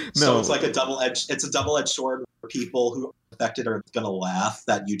 So it's like a double-edged sword where people who are affected are gonna laugh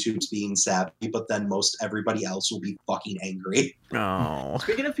that YouTube's being savvy, but then most everybody else will be fucking angry. Oh.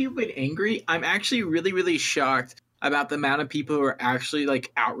 Speaking of people being angry, I'm actually really, really shocked about the amount of people who are actually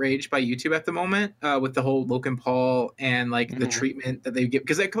like outraged by YouTube at the moment with the whole Logan Paul and like the treatment that they give,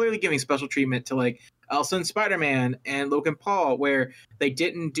 because they're clearly giving special treatment to like Elsa and Spider-Man and Logan Paul, where they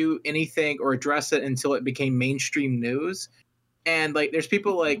didn't do anything or address it until it became mainstream news. And like, there's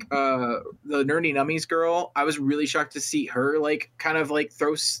people like the Nerdy Nummies girl. I was really shocked to see her like kind of like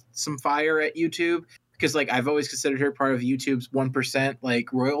throw some fire at YouTube, because like I've always considered her part of YouTube's 1%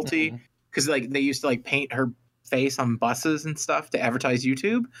 like royalty, because like they used to like paint her face on buses and stuff to advertise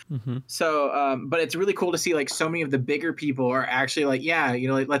YouTube. So, but it's really cool to see like so many of the bigger people are actually like, yeah, you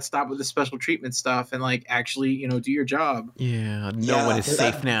know, like let's stop with the special treatment stuff and like actually, you know, do your job. Yeah, no one is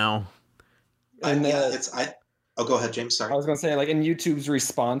safe now. And Oh, go ahead, James. Sorry. I was gonna say, like in YouTube's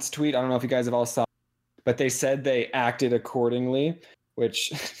response tweet, I don't know if you guys have all saw, but they said they acted accordingly,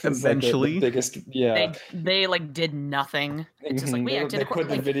 which is eventually like the biggest. Yeah, they like did nothing. It's just like we acted they put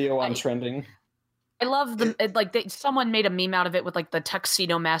the like, video on trending. I love them. Someone made a meme out of it with like the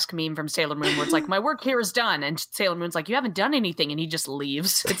tuxedo mask meme from Sailor Moon, where it's like, "My work here is done," and Sailor Moon's like, "You haven't done anything," and he just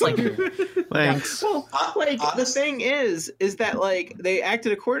leaves. It's like, thanks. Well, like the thing is that like they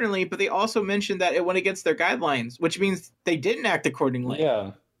acted accordingly, but they also mentioned that it went against their guidelines, which means they didn't act accordingly. Yeah,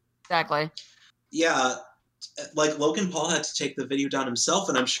 exactly. Yeah, like Logan Paul had to take the video down himself,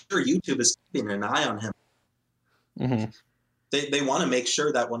 and I'm sure YouTube is keeping an eye on him. They want to make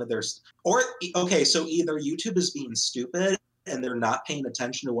sure that one of their so either YouTube is being stupid and they're not paying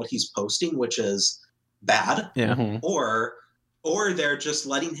attention to what he's posting, which is bad, or they're just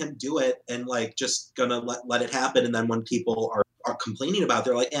letting him do it and like just gonna let it happen, and then when people are complaining about it,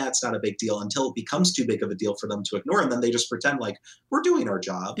 they're like, it's not a big deal, until it becomes too big of a deal for them to ignore, and then they just pretend like we're doing our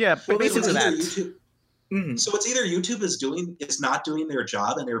job. Yeah, but basically that. So it's either YouTube is not doing their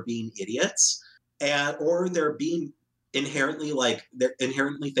job and they're being idiots, or they're inherently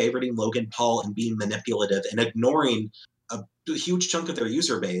favoriting Logan Paul and being manipulative and ignoring a huge chunk of their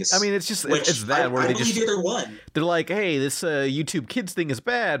user base. I mean, it's just it's that where they just either one. They're like, hey, this YouTube Kids thing is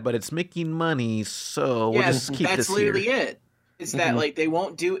bad, but it's making money, so we'll just keep this here. That's literally it. It's that like they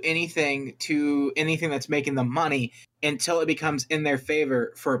won't do anything that's making them money until it becomes in their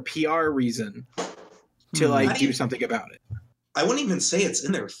favor for a PR reason to like do something about it. I wouldn't even say it's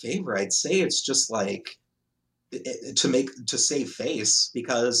in their favor. I'd say it's just like to save face,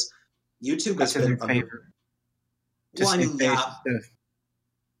 because YouTube has been favor. Well, I mean, yeah.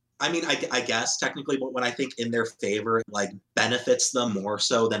 I mean, I guess technically, but when I think in their favor, it like benefits them more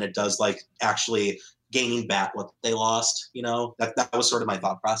so than it does like actually gaining back what they lost. You know, that was sort of my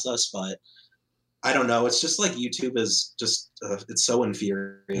thought process, but I don't know. It's just like YouTube is just it's so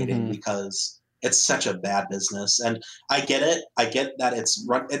infuriating because it's such a bad business, and I get it. I get that it's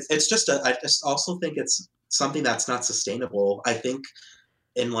run. It's just I just also think it's something that's not sustainable. I think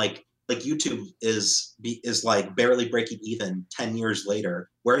in like YouTube is like barely breaking even 10 years later.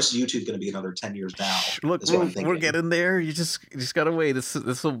 Where's YouTube going to be another 10 years now? Look, we're getting there. You just gotta wait.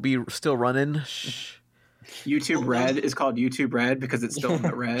 This will be still running. YouTube Red is called YouTube Red because it's still in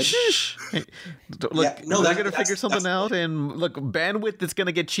the red. Look, they're gonna figure something out, and look, bandwidth is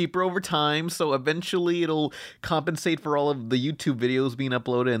gonna get cheaper over time, so eventually it'll compensate for all of the YouTube videos being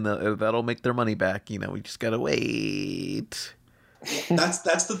uploaded, and that'll make their money back. You know, we just gotta wait.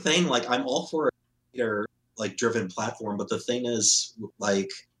 That's the thing. Like, I'm all for a creator like driven platform, but the thing is, like,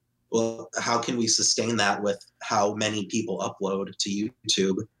 well, how can we sustain that with how many people upload to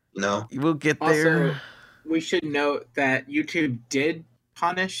YouTube? You know, we'll get there. Also, we should note that YouTube did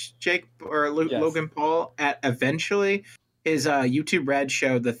punish Jake or Logan Paul at eventually. His YouTube Red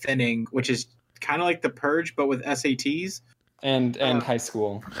show, The Thinning, which is kind of like The Purge, but with SATs. And high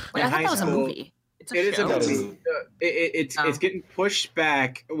school. Wait, I thought that was a movie. It is a movie. It's getting pushed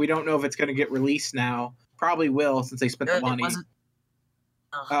back. We don't know if it's going to get released now. Probably will, since they spent the money.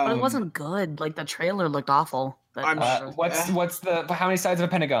 But it wasn't good. Like, the trailer looked awful. But, how many sides of a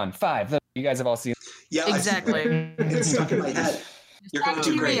pentagon? 5. You guys have all seen. Yeah, exactly. It's stuck in my head. You're going to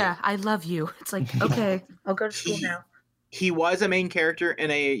do great. I love you. It's like, okay, I'll go to school now. He was a main character in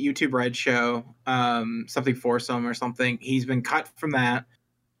a YouTube Red show, something Foursome or something. He's been cut from that.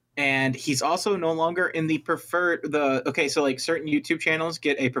 And he's also no longer in the preferred so like certain YouTube channels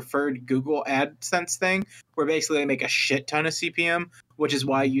get a preferred Google AdSense thing where basically they make a shit ton of CPM, which is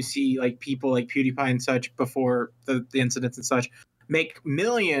why you see like people like PewDiePie and such before the incidents and such make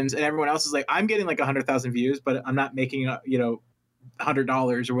millions, and everyone else is like, I'm getting like 100,000 views, but I'm not making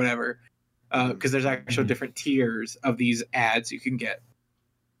 $100 or whatever, because there's actual different tiers of these ads you can get.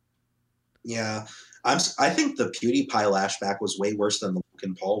 Yeah. I think the PewDiePie lashback was way worse than the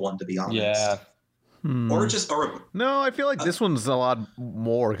Logan Paul one, to be honest. Yeah. No, I feel like this one's a lot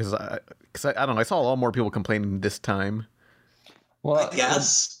more because I don't know. I saw a lot more people complaining this time. Well, I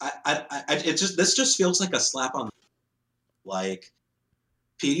guess this just feels like a slap on. Like,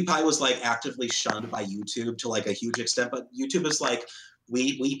 PewDiePie was like actively shunned by YouTube to like a huge extent, but YouTube is like,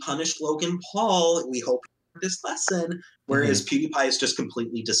 we punished Logan Paul. We hope this lesson. Whereas PewDiePie is just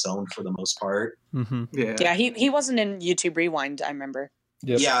completely disowned for the most part. Mm-hmm. Yeah, he wasn't in YouTube Rewind, I remember.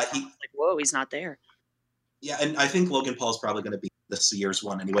 Yep. Yeah, Like, whoa, he's not there. yeah, and I think Logan Paul's probably going to be this year's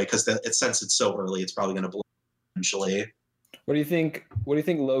one anyway, because since it's so early, it's probably going to blow eventually. What do you think? What do you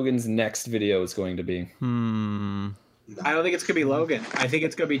think Logan's next video is going to be? I don't think it's gonna be Logan. I think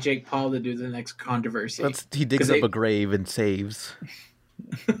it's gonna be Jake Paul to do the next controversy. He digs up a grave and saves.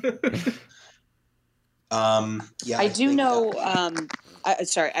 Yeah, I do know.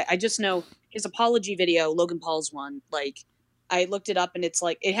 I just know his apology video, Logan Paul's one. Like, I looked it up, and it's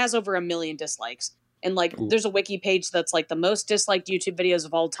like it has over 1 million dislikes. And like, there's a wiki page that's like the most disliked YouTube videos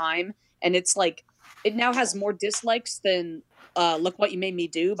of all time, and it's like it now has more dislikes than "Look What You Made Me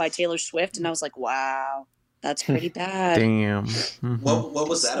Do" by Taylor Swift. And I was like, wow, that's pretty bad. Damn. What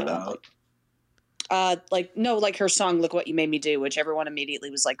was that about? Like her song "Look What You Made Me Do," which everyone immediately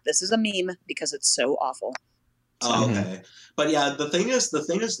was like, "This is a meme" because it's so awful. Oh, okay, but yeah, the thing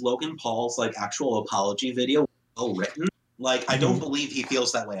is, Logan Paul's like actual apology video, well written. Like, I don't believe he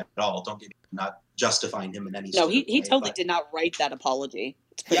feels that way at all. Don't get me, I'm not justifying him in any. No, he way, totally did not write that apology.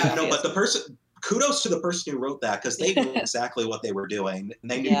 Yeah, no, but the person. Kudos to the person who wrote that, because they knew exactly what they were doing. And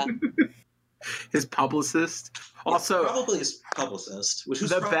they knew his publicist. Also, probably his publicist, which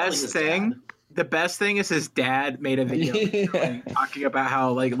was the probably best his thing. dad. The best thing is his dad made a video talking about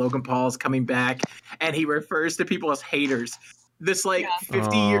how like Logan Paul's coming back, and he refers to people as haters. This like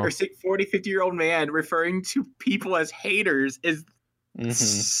 50-year-old man referring to people as haters is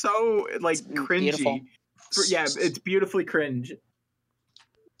so like cringy. Yeah, it's beautifully cringe.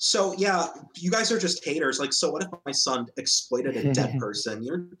 So yeah, you guys are just haters. Like, so what if my son exploited a dead person?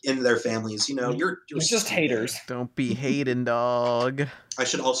 You're in their families, you know. You're just haters. Don't be hating, dog. I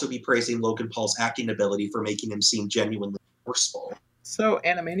should also be praising Logan Paul's acting ability for making him seem genuinely forceful. So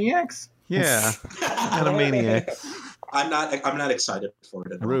Animaniacs? Yeah, Animaniacs. I'm not excited for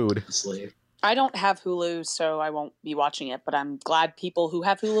it at all, Rude. honestly. I don't have Hulu, so I won't be watching it. But I'm glad people who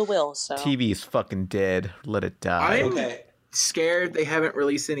have Hulu will. So TV is fucking dead. Let it die. Okay. Scared they haven't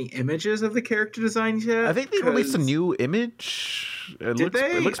released any images of the character designs yet. I think they released a new image. It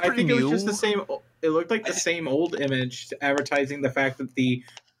looks I pretty think new. it was just the same. It looked like the same old image, advertising the fact that the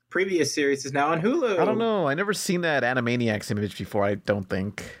previous series is now on Hulu. I don't know. I never seen that Animaniacs image before. I don't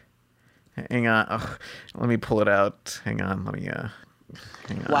think. Hang on. Ugh. Let me pull it out. Hang on. Let me.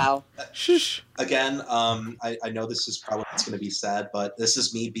 Hang on. Wow. Shush. Again, I know this is probably going to be sad, but this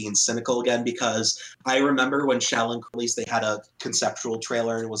is me being cynical again, because I remember when Shaolin released, they had a conceptual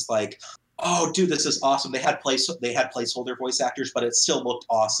trailer and it was like, oh, dude, this is awesome. They had placeholder voice actors, but it still looked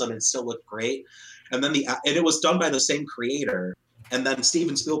awesome and it still looked great. And then it was done by the same creator. And then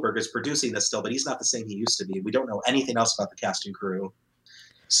Steven Spielberg is producing this still, but he's not the same he used to be. We don't know anything else about the cast and crew.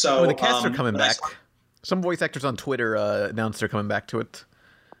 So the cast are coming back. Some voice actors on Twitter announced they're coming back to it.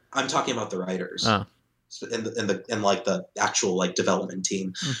 I'm talking about the writers. Oh. In like the actual like development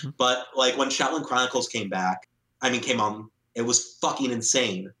team. Mm-hmm. But like when Shaolin Chronicles came on, it was fucking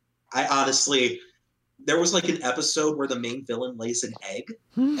insane. I honestly, there was like an episode where the main villain lays an egg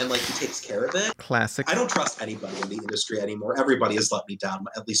and like he takes care of it. Classic. I don't trust anybody in the industry anymore. Everybody has let me down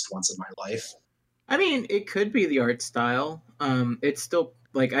at least once in my life. I mean, it could be the art style. It's still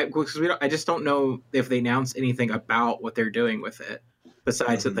like I just don't know if they announced anything about what they're doing with it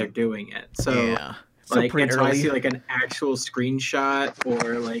besides that they're doing it. So yeah. Like, pretty until I early. see like an actual screenshot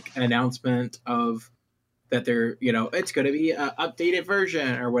or like an announcement of that they're, it's going to be an updated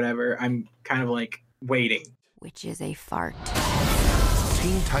version or whatever, I'm kind of like waiting. Which is a fart.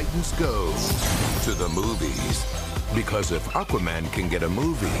 Teen Titans Go to the movies. Because if Aquaman can get a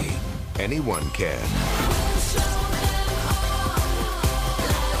movie, anyone can.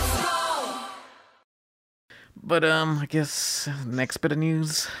 But I guess next bit of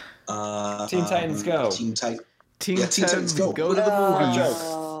news. Teen Titans Go. Teen Titans Go to the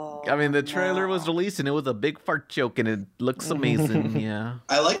movies. I mean, the trailer was released and it was a big fart joke, and it looks amazing. Yeah.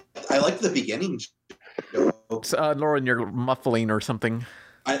 I like the beginning joke. Lauren, you're muffling or something.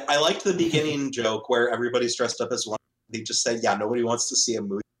 I liked the beginning joke where everybody's dressed up as one. They just said, "Yeah, nobody wants to see a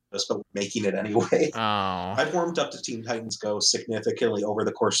movie, but we're making it anyway." Oh. I've warmed up to Teen Titans Go significantly over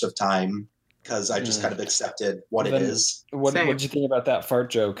the course of time, because I just kind of accepted what it is. What did you think about that fart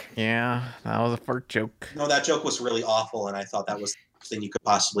joke? Yeah, that was a fart joke. No, that joke was really awful, and I thought that was the worst thing you could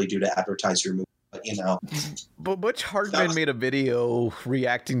possibly do to advertise your movie. But But Butch Hartman made a video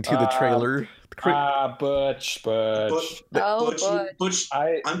reacting to the trailer. Butch. Butch, Oh, Butch.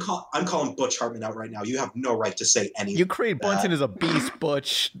 I'm calling Butch Hartman out right now. You have no right to say anything. Ukraine Bunton is a beast,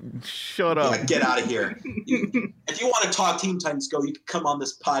 Butch. Shut up. Yeah, get out of here. If you want to talk Teen Titans Go, you can come on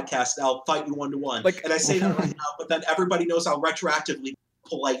this podcast and I'll fight you 1-to-1. And I say that right now, but then everybody knows I'll retroactively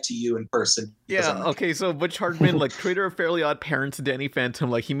polite to you in person. Yeah, okay, so Butch Hartman, like creator of Fairly Odd Parents and Danny Phantom,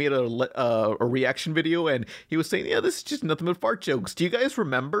 like he made a reaction video and he was saying, yeah, this is just nothing but fart jokes. Do you guys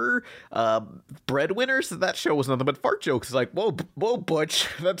remember Breadwinners? That show was nothing but fart jokes. It's like, whoa, Butch,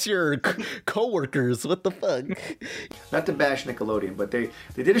 that's your co-workers. What the fuck? Not to bash Nickelodeon, but they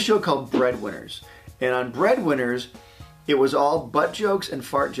did a show called Breadwinners. And on Breadwinners, it was all butt jokes and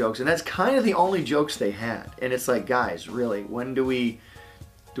fart jokes. And that's kind of the only jokes they had. And it's like, guys, really, when do we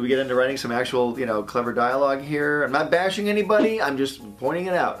get into writing some actual, clever dialogue here? I'm not bashing anybody. I'm just pointing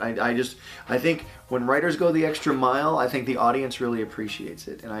it out. I think when writers go the extra mile, I think the audience really appreciates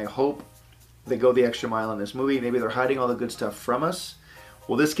it. And I hope they go the extra mile in this movie. Maybe they're hiding all the good stuff from us.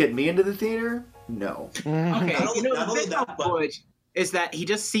 Will this get me into the theater? No. Okay, the thing about Butch is that he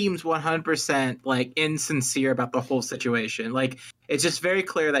just seems 100% like insincere about the whole situation. Like, it's just very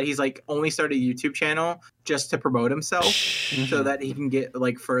clear that he's like only started a YouTube channel just to promote himself so that he can get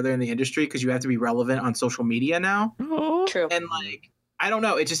like further in the industry, because you have to be relevant on social media now. True. And like, I don't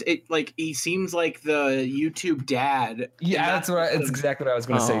know, it like he seems like the YouTube dad. Yeah, that's exactly what I was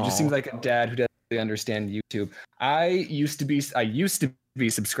going to say. He just seems like a dad who doesn't really understand YouTube. I used to be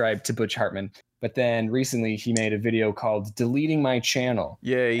subscribed to Butch Hartman, but then recently he made a video called "Deleting My Channel."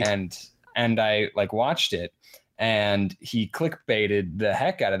 Yay! And I like watched it, and he clickbaited the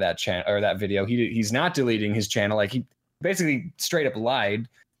heck out of that channel or that video. He's not deleting his channel. Like, he basically straight up lied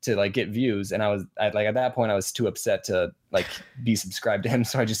to like get views, and at that point I was too upset to like be subscribed to him,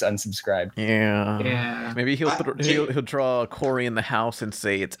 so I just unsubscribed. Yeah. Maybe he'll draw Corey in the house and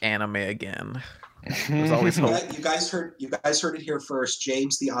say it's anime again. There's always hope. You guys heard it here first.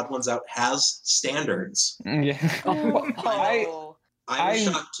 James, the Odd Ones Out, has standards. Yeah. I was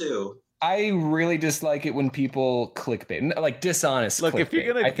shocked too. I really dislike it when people clickbait, like dishonest. Look,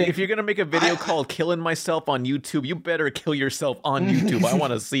 clickbait. if you're gonna make a video called "Killing Myself" on YouTube, you better kill yourself on YouTube. I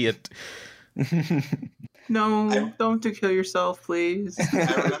want to see it. No, don't kill yourself, please.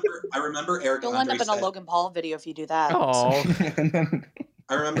 I remember Eric. You'll end up in a Logan Paul video if you do that. Oh.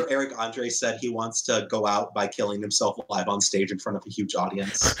 I remember Eric Andre said he wants to go out by killing himself live on stage in front of a huge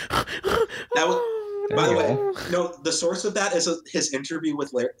audience. By the way, no, the source of that is his interview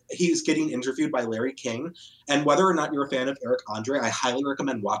with Larry. He's getting interviewed by Larry King, and whether or not you're a fan of Eric Andre, I highly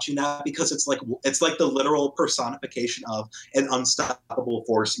recommend watching that, because it's like the literal personification of an unstoppable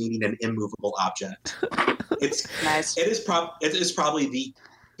force meeting an immovable object. It's nice. It is probably the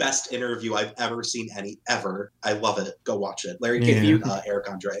best interview I've ever seen ever. I love it. Go watch it. Larry King and Eric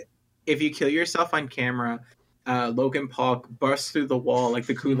Andre. If you kill yourself on camera, Logan Paul bursts through the wall like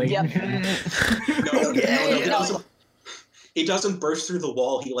the Kool-Aid. Yep. He doesn't burst through the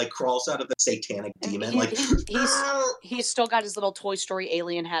wall. He like crawls out of the satanic demon. He's still got his little Toy Story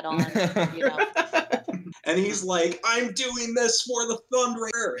alien hat on. And he's like, "I'm doing this for the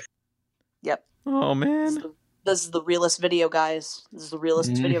fundraiser." Yep. Oh man. This is the realest video, guys. This is the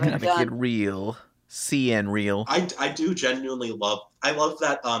realest video I've done. Make it real. CN real. I do genuinely love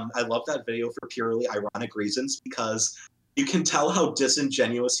that video for purely ironic reasons, because you can tell how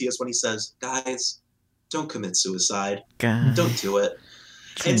disingenuous he is when he says, "Guys, don't commit suicide. God. Don't do it."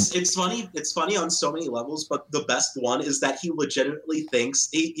 It's funny. It's funny on so many levels, but the best one is that he legitimately thinks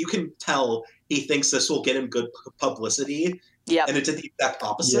you can tell he thinks this will get him good publicity. Yeah. And it did the exact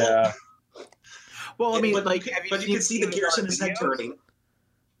opposite. Yeah. Well, I mean, but you can see the gears in his head turning.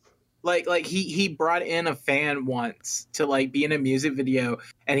 Like he brought in a fan once to like be in a music video,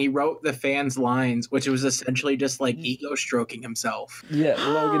 and he wrote the fan's lines, which was essentially just like ego stroking himself. Yeah,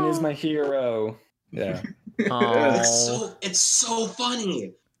 Logan is my hero. Yeah. It's so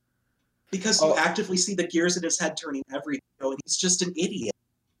funny, because you actively see the gears in his head turning every video, and he's just an idiot.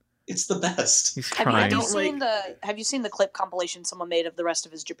 It's the best. Have you seen the clip compilation someone made of the rest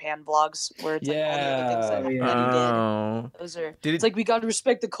of his Japan vlogs, where it's like all the other things that he did? Those are. It's like, we got to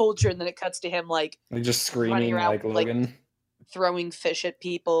respect the culture, and then it cuts to him like just screaming running around, like Logan, like, throwing fish at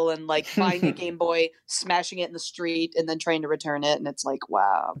people, and like buying a Game Boy, smashing it in the street, and then trying to return it, and it's like,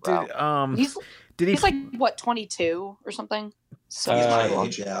 wow, bro. He's like what, 22 or something? So he's my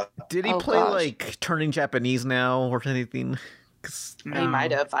age, yeah. Did he play like Turning Japanese Now or anything? He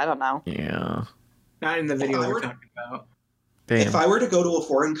might have. I don't know. Yeah. Not in the video we're talking about. Damn. If I were to go to a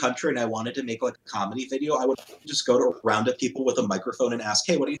foreign country and I wanted to make like a comedy video, I would just go to around to people with a microphone and ask,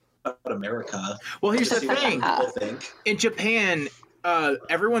 "Hey, what do you think about America?" Well, here's the See what thing. people think. In Japan,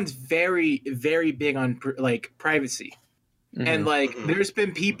 everyone's very, very big on like privacy. And like, there's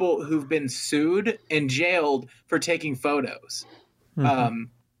been people who've been sued and jailed for taking photos.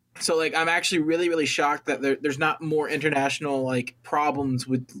 So like, I'm actually really, really shocked that there's not more international like problems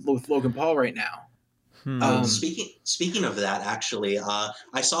with Logan Paul right now. Speaking of that, actually,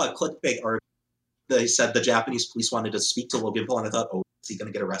 I saw a clickbait article. They said the Japanese police wanted to speak to Logan Paul, and I thought, oh, is he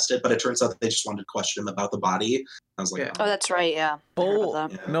going to get arrested? But it turns out that they just wanted to question him about the body. I was like, oh, that's right, yeah. Oh,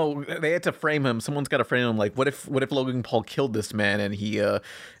 no, they had to frame him. Someone's got to frame him. Like, what if Logan Paul killed this man and he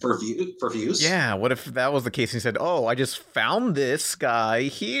for views? Yeah, what if that was the case? And he said, "Oh, I just found this guy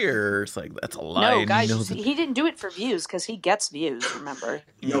here." It's like that's a lie. No, guys, he didn't do it for views because he gets views. Remember,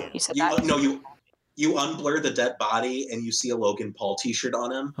 he said that. No, you unblur the dead body and you see a Logan Paul T-shirt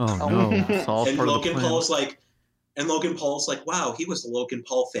on him. Oh no! It's all and part Logan of the plan. Logan Paul's like, wow, he was a Logan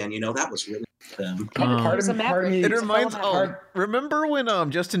Paul fan. You know, that was really him. It reminds. Remember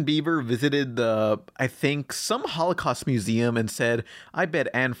when Justin Bieber visited I think some Holocaust museum and said, "I bet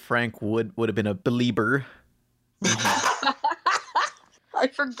Anne Frank would have been a believer." I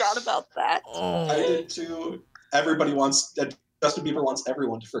forgot about that. I did too. Justin Bieber wants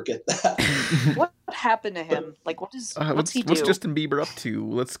everyone to forget that. What happened to him? Like, what's he do? What's Justin Bieber up to?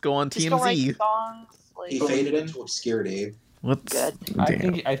 Let's go on TMZ. Write songs, like... He faded into obscurity. Good.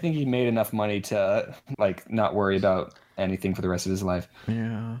 I think he made enough money to like not worry about anything for the rest of his life.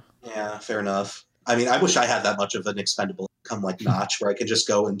 Yeah. Yeah, fair enough. I mean, I wish I had that much of an expendable income like Notch, where I could just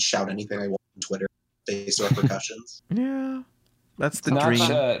go and shout anything I want on Twitter, face the repercussions. Yeah, that's the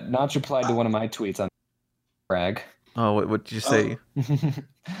dream. Notch replied to one of my tweets on brag. Oh, what did you say?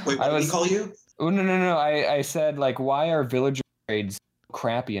 Wait, what did he call you? Oh, no. I said, like, why are villager raids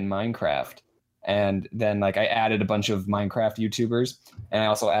crappy in Minecraft? And then, like, I added a bunch of Minecraft YouTubers, and I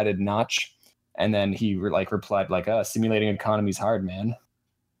also added Notch. And then he, replied, like, simulating economy's hard, man.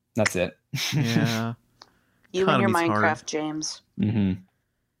 That's it. Yeah. You and your Minecraft, James. Mm-hmm.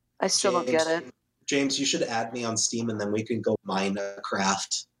 I still don't get it. James, you should add me on Steam, and then we can go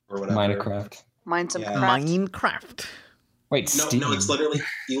Minecraft or whatever. Minecraft. Minecraft. Wait, Steam. No, it's literally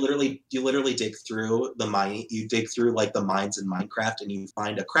you literally dig through the mine. You dig through like the mines in Minecraft, and you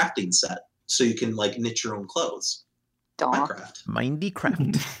find a crafting set, so you can like knit your own clothes. Minecraft.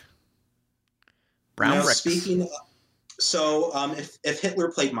 Minecraft. Brown now, Rex. Speaking. So, if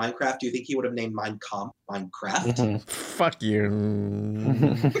Hitler played Minecraft, do you think he would have named Mein Kampf Minecraft? Mm-hmm. Fuck you.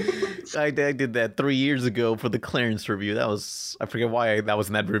 I did that 3 years ago for the Clarence review. I forget why that was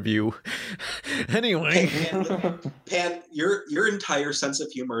in that review. Anyway. Hey, Pan, your entire sense of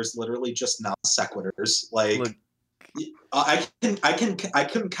humor is literally just non sequiturs. Like, look, I can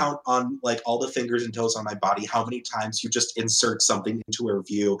count on like all the fingers and toes on my body how many times you just insert something into a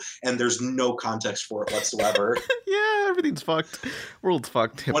review and there's no context for it whatsoever. Yeah, everything's fucked. World's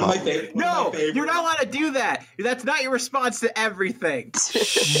fucked. You're not allowed to do that. That's not your response to everything.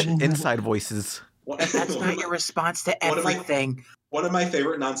 Inside voices. That's not your response to everything. One of my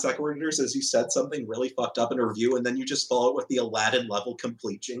favorite non sequiturs is you said something really fucked up in a review and then you just follow it with the Aladdin level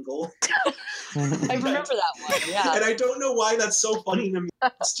complete jingle. I remember that one, yeah. And I don't know why that's so funny to me.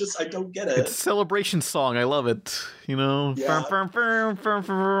 It's just, I don't get it. It's a celebration song. I love it. You know? Yeah.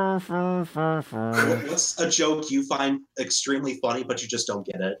 What's a joke you find extremely funny, but you just don't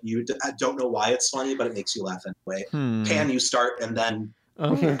get it? You don't know why it's funny, but it makes you laugh anyway. Pan, you start and then...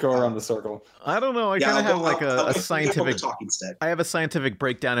 I'm gonna go around the circle. I don't know. I kind of have like a scientific talking stick. I have a scientific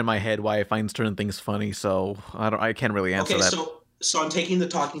breakdown in my head why I find certain things funny, so I can't really answer that. So I'm taking the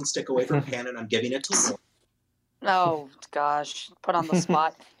talking stick away from Pan and I'm giving it to Will. Oh gosh, put on the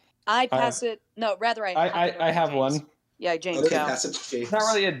spot. I pass it. No, rather I have one. Yeah, James. Okay, pass it to James. It's not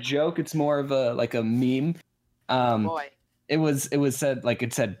really a joke. It's more of a meme. Boy. It was said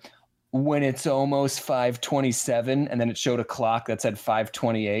when it's almost 5:27, and then it showed a clock that said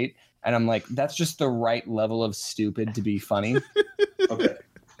 5:28, and I'm like, that's just the right level of stupid to be funny. Okay.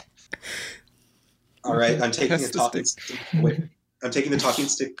 All right, I'm taking the talking stick. Wait, I'm taking the talking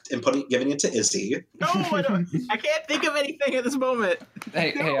stick and giving it to Izzy. No, I can't think of anything at this moment.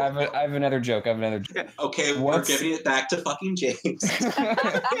 Hey, I have another joke. Okay, we're giving it back to fucking James.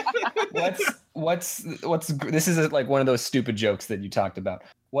 This is like one of those stupid jokes that you talked about.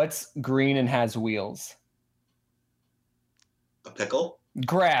 What's green and has wheels? A pickle?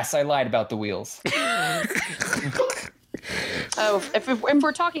 Grass. I lied about the wheels. Oh, if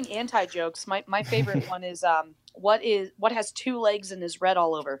we're talking anti-jokes, my favorite one is what has two legs and is red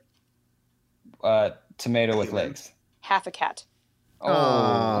all over? Tomato with legs. Half a cat.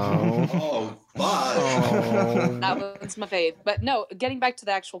 Oh, fuck. That one's my fave. But no, getting back to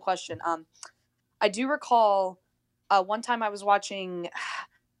the actual question, I do recall one time I was watching.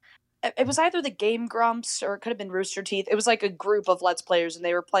 It was either the Game Grumps or it could have been Rooster Teeth. It was like a group of Let's Players, and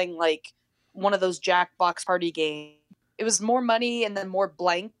they were playing like one of those Jackbox party games. It was more money and then more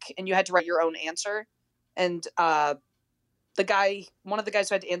blank, and you had to write your own answer. And one of the guys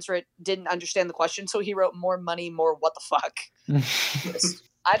who had to answer it didn't understand the question, so he wrote more money, more what the fuck.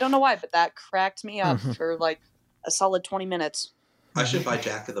 I don't know why, but that cracked me up for like a solid 20 minutes. I should buy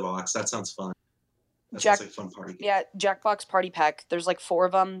Jack in the Box. That sounds fun. That sounds like a fun party game. Yeah, Jackbox Party Pack. There's like 4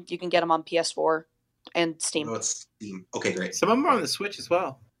 of them. You can get them on PS4 and Steam. Oh, it's Steam. Okay, great. Some of them are on the Switch as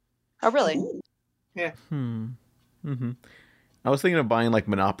well. Oh, really? Ooh. Yeah. I was thinking of buying like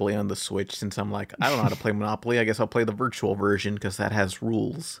Monopoly on the Switch since I'm like, I don't know how to play Monopoly. I guess I'll play the virtual version because that has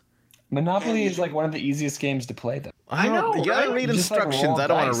rules. Monopoly is like one of the easiest games to play, though. I know. You gotta read Just, like, instructions. roll I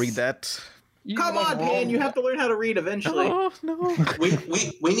don't want to dice. read that. Come on, man! You have to learn how to read eventually. Oh no!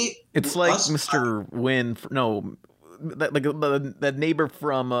 We need. It's like us- Mr. Wynn. No, that neighbor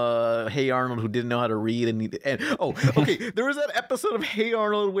from Hey Arnold who didn't know how to read okay, there was that episode of Hey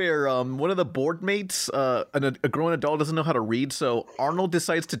Arnold where one of the board mates, a grown adult, doesn't know how to read, so Arnold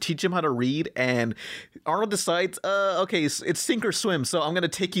decides to teach him how to read, and Arnold decides, okay, it's sink or swim, so I'm gonna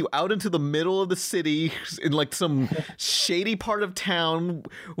take you out into the middle of the city in like some shady part of town,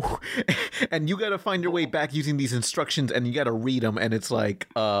 and you gotta find your way back using these instructions, and you gotta read them, and it's like,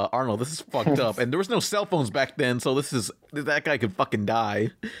 Arnold, this is fucked up, and there was no cell phones back then, so that guy could fucking die.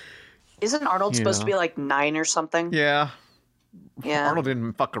 Isn't Arnold supposed to be like 9 or something? Yeah. Yeah. Arnold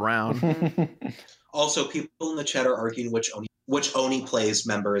didn't fuck around. Also, people in the chat are arguing which Oni Plays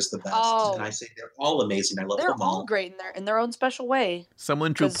member is the best. Oh. And I say they're all amazing. I love They're them all great in their own special way.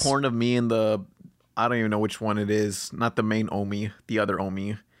 Someone drew 'Cause- porn of me in I don't even know which one it is. Not the main Omi, the other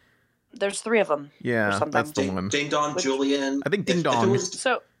Omi. There's 3 of them. Yeah, something. that's the one. Ding Dong, Julian. I think Ding If it Dong. was,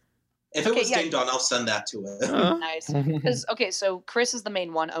 So if it okay, was yeah. Ding Dong, I'll send that to it. nice. Because so Chris is the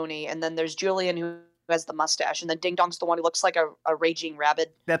main one, Oni, and then there's Julian who has the mustache, and then Ding Dong's the one who looks like a raging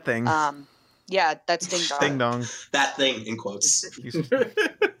rabbit. That thing. Yeah, that's Ding Dong. Ding Dong. That thing in quotes.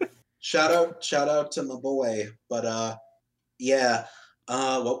 Shout out to my boy. But yeah.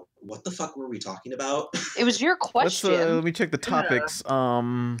 What the fuck were we talking about? It was your question. Let me check the topics.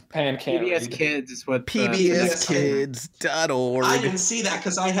 Pam can't PBS read. Kids is what. PBSkids.org. I didn't see that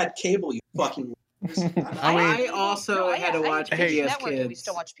because I had cable. You fucking. I also had to watch PBS Network, and we Kids.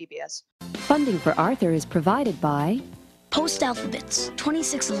 still watch PBS. Funding for Arthur is provided by Post alphabets,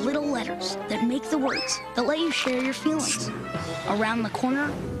 26 little letters that make the words that let you share your feelings. Around the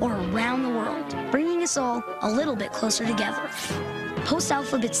corner or around the world, bringing us all a little bit closer together. Post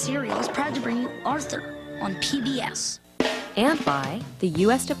Alphabet Cereal is proud to bring you Arthur on PBS. and by the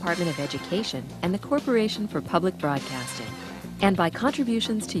U.S. Department of Education and the Corporation for Public Broadcasting, and by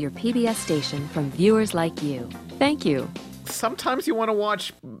contributions to your PBS station from viewers like you. Thank you. Sometimes you want to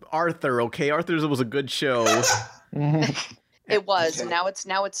watch Arthur, okay? Arthur's was a good show. It was. And now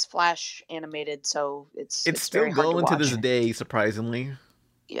it's Flash animated, so it's still very hard going to watch. this day, surprisingly.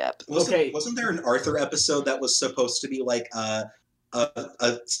 Yep. Wasn't there an Arthur episode that was supposed to be like a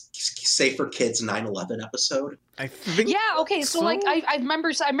Safe for Kids 9/11 episode? I think. Yeah. Okay. So like, I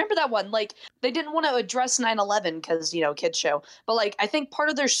remember that one. Like, they didn't want to address 9/11 because kids show, but like, I think part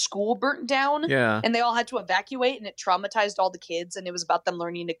of their school burnt down. Yeah. And they all had to evacuate, and it traumatized all the kids, and it was about them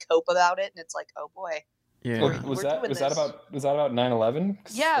learning to cope about it. And it's like, oh boy. Yeah. Was that about 9/11?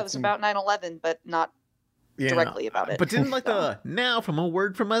 Yeah, it was about 9/11, but not directly about it. But didn't like the Now from a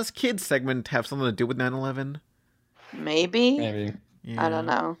Word from Us Kids segment have something to do with 9/11? Maybe. Yeah. I don't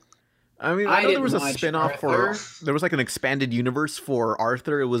know. I mean, I know there was a spin-off there was like an expanded universe for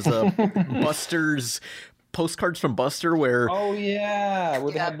Arthur. It was Buster's Postcards from Buster where Oh yeah,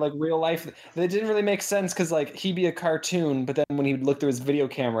 where they had like real life. They didn't really make sense because like he'd be a cartoon, but then when he would look through his video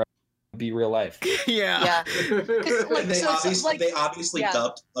camera, it'd be real life. Yeah. They obviously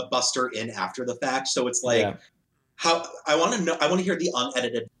dubbed a Buster in after the fact, so it's like. Yeah. How I want to hear the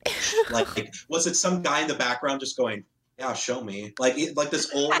unedited. Like, was it some guy in the background just going, "Yeah, show me," like this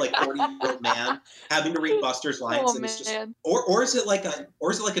old 40-year-old man having to read Buster's lines, and it's just, or is it like a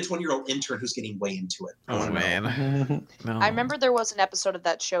 20-year-old intern who's getting way into it? Oh man, no. I remember there was an episode of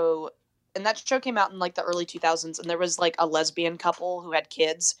that show, and that show came out in like the early 2000s, and there was like a lesbian couple who had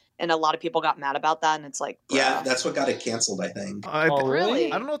kids, and a lot of people got mad about that, and it's like, bruh. Yeah, that's what got it canceled, I think.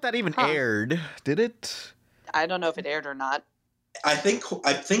 Really? I don't know if that even aired. Did it? I don't know if it aired or not. I think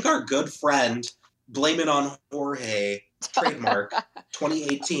our good friend Blame It on Jorge trademark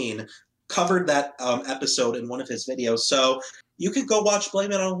 2018 covered that episode in one of his videos. So you could go watch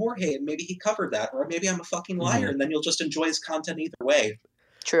Blame It on Jorge, and maybe he covered that, or maybe I'm a fucking liar, and then you'll just enjoy his content either way.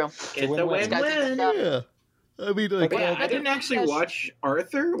 True. It's a win-win. Yeah. I mean, like, Yeah, I didn't actually watch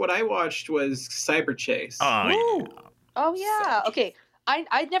Arthur. What I watched was Cyber Chase. Oh yeah. Okay.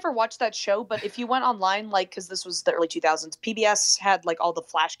 I'd never watched that show, but if you went online, like, because this was the early 2000s, PBS had like all the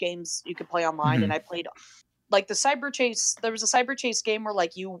Flash games you could play online, and I played like the Cyber Chase. There was a Cyber Chase game where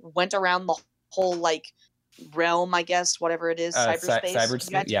like you went around the whole like realm, I guess, whatever it is, cyberspace.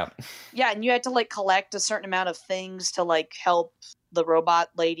 Cyberspace, yeah. Yeah, and you had to like collect a certain amount of things to like help the robot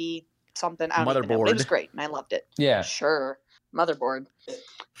lady something. I don't even know. It was Motherboard. great, and I loved it. Yeah. Sure. Motherboard.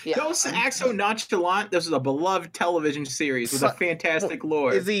 Yeah. Don't act so nonchalant. This is a beloved television series with a fantastic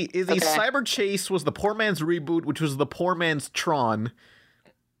lore. Is he Cyber Chase was the poor man's reboot, which was the poor man's Tron.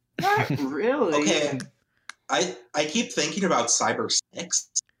 Not really. Okay, I keep thinking about Cyber 6,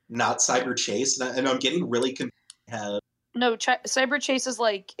 not Cyber Chase, and I'm getting really confused. No, Cyber Chase is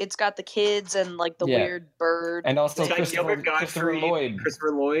like it's got the kids and like the weird bird. And also It's got Christopher Gilbert Lloyd.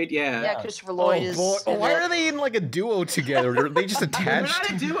 Christopher Lloyd, yeah. Yeah, Christopher Lloyd is. Why are they in like a duo together? Are they just They're attached?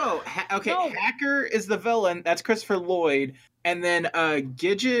 not a duo. Hacker is the villain. That's Christopher Lloyd, and then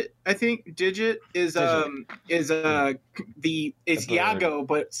Gidget, I think Digit is Iago,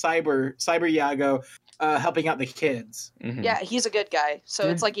 but Cyber Iago, helping out the kids. Yeah, he's a good guy. So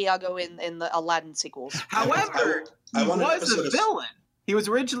it's like Iago in the Aladdin sequels. However, he was a villain. He was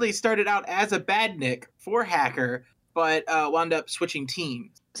originally started out as a badnik for Hacker, but wound up switching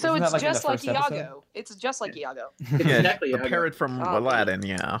teams. So Isn't it's that like in just the like first episode? Iago. It's just like Iago. Yeah, exactly the Iago. parrot from Oh, Aladdin.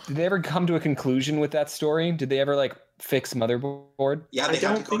 Yeah. Did they ever come to a conclusion with that story? Did they ever like fix Motherboard? Yeah, I they have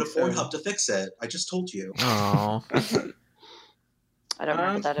to don't go to think so. Pornhub to fix it. I just told you. Oh. I don't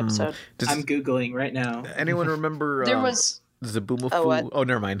remember that episode. I'm Googling right now. Anyone remember There was Zaboomafoo? Oh, what? Oh,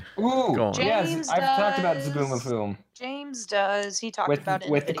 never mind. Ooh, Go on. yes, James I've talked about does. Zaboomafoo James does. He talked with about it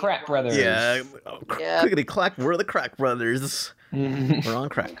in with the the video Crack once. Brothers. Yeah. Yeah. Clickety clack. We're the Crack Brothers. We're on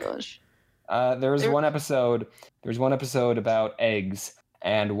crack. Gosh. There was one episode. There was one episode about eggs,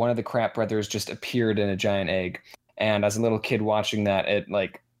 and one of the Crap Brothers just appeared in a giant egg. And as a little kid watching that, it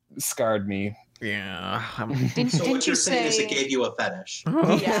like scarred me. Yeah. So what you're you saying is say- it gave you a fetish.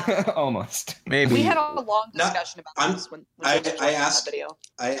 Yeah. Almost. Maybe. We had a long No, discussion about I'm- this when I- we were watching I that asked- video.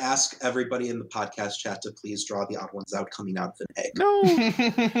 I ask everybody in the podcast chat to please draw the odd ones out coming out of an egg. No.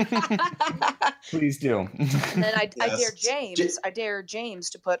 Please do. And then I Yes. dare James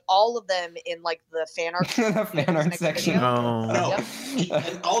to put all of them in like the fan art. The fan art section. Oh. No. Yep.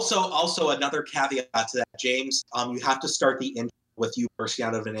 And also another caveat to that, James. You have to start the intro with you bursting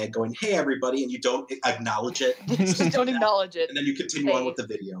out of an egg, going, "Hey, everybody," and you don't acknowledge it. Just don't acknowledge it. And then you continue on Hey. with the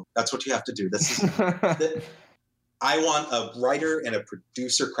video. That's what you have to do. This is. I want a writer and a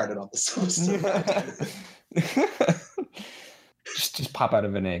producer credit on this. just pop out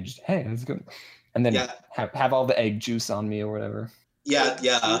of an egg. Just, hey, that's good. And then Yeah. have all the egg juice on me or whatever. Yeah.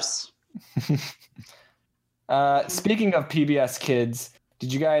 Oops. Speaking of PBS Kids,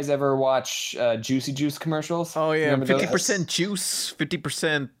 did you guys ever watch Juicy Juice commercials? Oh yeah, Remember those? 50% juice,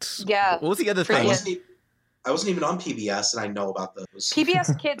 50%. Yeah. What was the other I thing? wasn't even on PBS, and I know about those.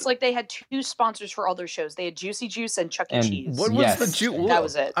 PBS Kids, like they had two sponsors for all their shows. They had Juicy Juice and Chuck E. And Cheese. What was Yes. the juice? That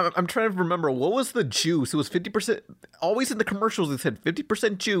was it. I'm trying to remember. What was the juice? It was 50%. Always in the commercials, it said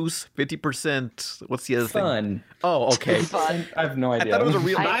 50% juice, 50%. What's the other thing? Fun. Oh, okay. Fun. I have no I idea. thought it was a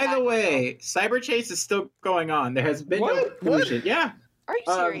real. By the way, Cyber Chase is still going on. There has been no What? conclusion. Yeah. Are you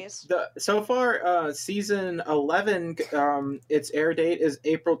serious? So far, season 11, its air date is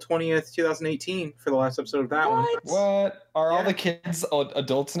April 20th, 2018 for the last episode of that one. What? Are all the kids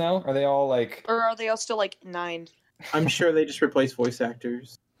adults now? Are they all like... Or are they all still like 9? I'm sure they just replaced voice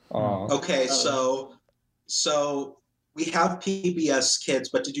actors. Oh. Okay, so we have PBS Kids,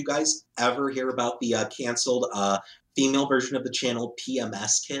 but did you guys ever hear about the canceled female version of the channel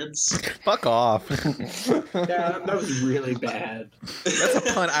PMS Kids? Fuck off. Yeah, that was really bad. That's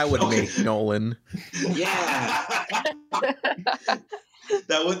a pun I would make, Nolan. Yeah.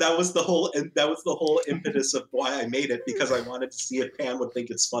 That was the whole impetus of why I made it, because I wanted to see if Pan would think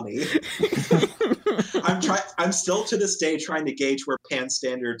it's funny. I'm still to this day trying to gauge where Pan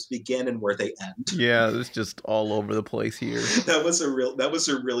standards begin and where they end. Yeah, it's just all over the place here. That was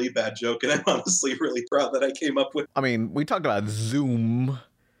a really bad joke, and I'm honestly really proud that I came up with. I mean, we talked about Zoom,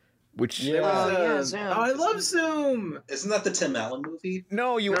 which Zoom. Oh, I love Zoom. Isn't that the Tim Allen movie?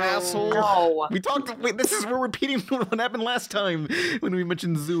 No, you asshole. No. We talked. Wait, we're repeating what happened last time when we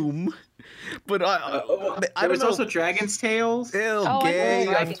mentioned Zoom. But I There don't was know. also Dragon's Tales. Ew, Oh, I gay!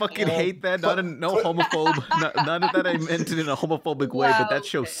 know I Dragon's fucking Tales. hate that. No homophobe. Not that I meant it in a homophobic way, but that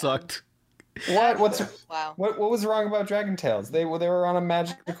show sucked. Wow. What was wrong about Dragon Tales? They were on a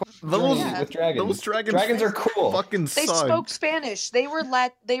magical Those- journey with dragons. Those dragons, Dragons are cool. Fucking They suck. spoke Spanish. They were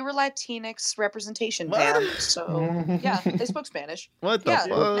Latinx representation, What? Pam. So yeah, they spoke Spanish. What the yeah,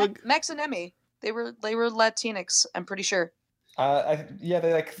 fuck? Max and Emmy. They were Latinx. I'm pretty sure.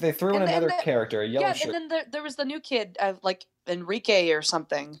 They threw in And another the- character, a yellow Yeah, shirt. and then there was the new kid, like Enrique or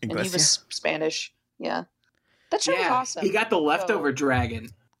something, and he was Iglesia? Spanish. Yeah, that show was awesome. He got the leftover Oh. dragon,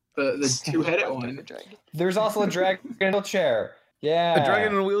 the two-headed one. There's also a dragon in a wheelchair. Yeah. A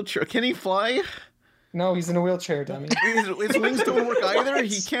dragon in a wheelchair. Can he fly? No, he's in a wheelchair, dummy. His wings don't work either.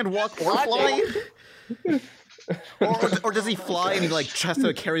 He can't walk or fly. or does he fly and he like has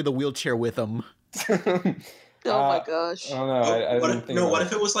to carry the wheelchair with him? Oh my gosh. I don't know. I what didn't if, think no, about what it.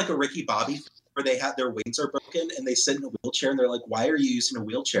 if it was like a Ricky Bobby where they had their wings are broken and they sit in a wheelchair and they're like, "Why are you using a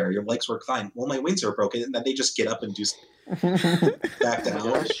wheelchair? Your legs work fine." "Well, my wings are broken," and then they just get up and do back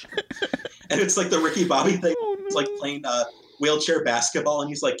down. And it's like the Ricky Bobby thing. It's like playing wheelchair basketball and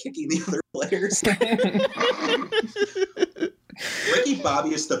he's like kicking the other players. Ricky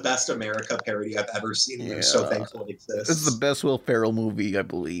Bobby is the best America parody I've ever seen. And I'm so thankful it exists. This is the best Will Ferrell movie, I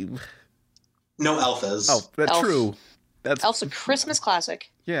believe. No, Elf is. Oh, that's Elf. true. That's Elf's a Christmas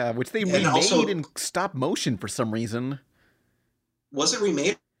classic. yeah, which they And remade also- in stop motion for some reason. Was it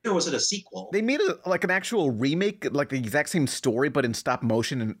remade or was it a sequel? They made an actual remake, like the exact same story, but in stop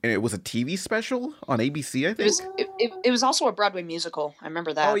motion, and it was a TV special on ABC, I think. It was also a Broadway musical. I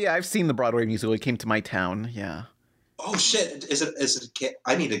remember that. Oh yeah, I've seen the Broadway musical. It came to my town. Yeah. Oh shit! Is it?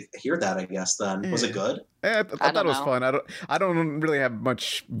 I need to hear that. I guess then was it good? I thought it was fun. I don't really have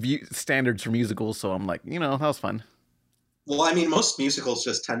much standards for musicals, so I'm like, that was fun. Well, I mean, most musicals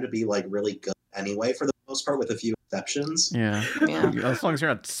just tend to be like really good anyway, for the most part, with a few exceptions. Yeah. As long as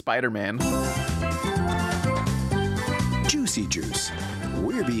you're not Spider-Man. Juicy Juice.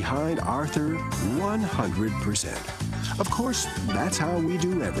 We're behind Arthur 100%. Of course, that's how we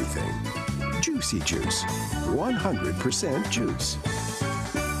do everything. Juicy Juice. 100% juice.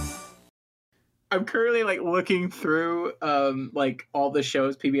 I'm currently like looking through like all the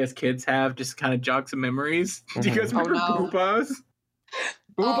shows PBS Kids have, just kind of jog some memories. Do you guys remember Boobas?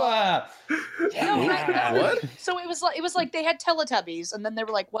 Booba! What? So it was like they had Teletubbies, and then they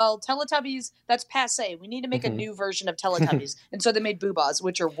were like, "Well, Teletubbies, that's passe. We need to make a new version of Teletubbies," and so they made Boobas,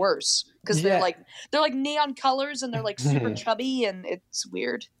 which are worse because they're like neon colors and they're like super chubby, and it's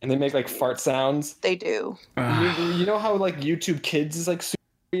weird. And they make like fart sounds. They do. You know how like YouTube Kids is like super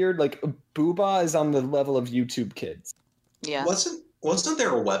weird? Like Booba is on the level of YouTube Kids. Yeah. Wasn't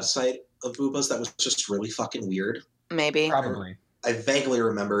there a website of Boobas that was just really fucking weird? Maybe. Probably. I vaguely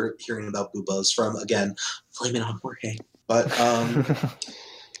remember hearing about Boobas from, again, Blame It on Jorge. But,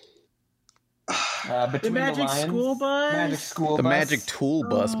 Between The Magic Lions, School Bus? Magic School The Bus. Magic Tool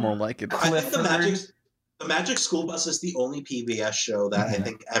Bus, more like it. I think the Magic School Bus is the only PBS show that I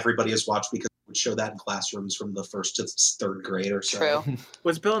think everybody has watched because it would show that in classrooms from the 1st to 3rd grade or so. True.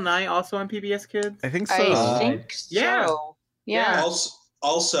 Was Bill Nye also on PBS Kids? I think so. I think so. Yeah. Yeah.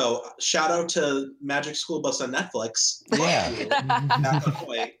 Also, shout out to Magic School Bus on Netflix. Yeah.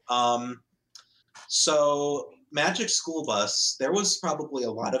 So Magic School Bus, there was probably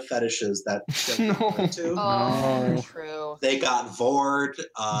a lot of fetishes that went to. Oh, true. They got vored.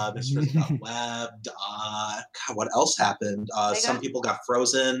 Mistresses got webbed. God, what else happened? Some people got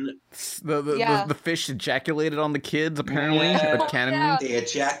frozen. The fish ejaculated on the kids, apparently. Yeah. But canon. The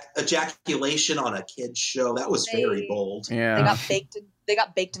ejaculation on a kid's show. That was very bold. Yeah. They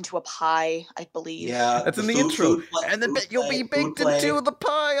got baked into a pie, I believe. Yeah. That's in the intro. And then you'll be baked into the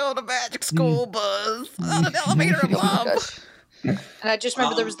pie on a Magic School Bus. On an elevator of love. And I just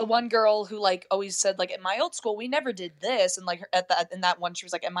remember there was the one girl who like always said like, "In my old school we never did this," and like in that one she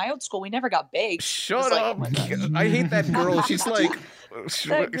was like, "In my old school we never got baked." Shut up! I hate that girl. She's like,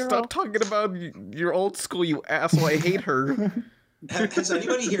 That girl. stop talking about your old school, you asshole. I hate her. Has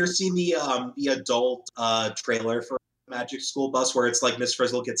anybody here seen the adult trailer for Magic School Bus where it's like Miss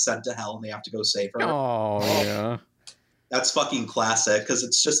Frizzle gets sent to hell and they have to go save her? Oh yeah. That's fucking classic because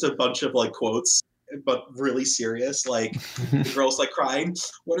it's just a bunch of like quotes, but really serious. Like the girl's like crying.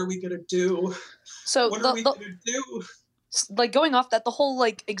 What are we gonna do? So What are we gonna do? like going off that, the whole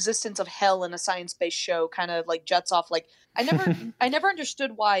like existence of hell in a science-based show kind of like jets off. Like I never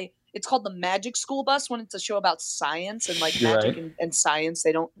understood why it's called the Magic School Bus when it's a show about science and like You're magic right. and science.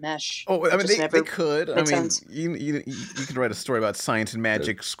 They don't mesh. Oh, I mean, Just they never could. I made mean, sense. you could write a story about science and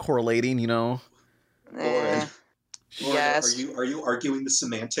magic correlating. Eh, Or yes. are you arguing the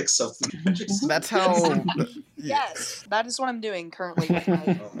semantics of the Magic School? That's how. Yes, that is what I'm doing currently. With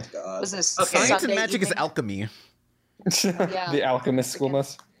my, Oh my god. was this Science and Sunday magic is evening? alchemy. The Alchemist School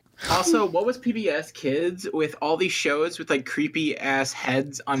Bus. Also, what was PBS Kids with all these shows with like creepy ass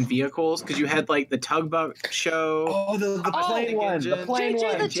heads on vehicles? Because you had like the Tugboat show. Oh, the plane one. The plane JJ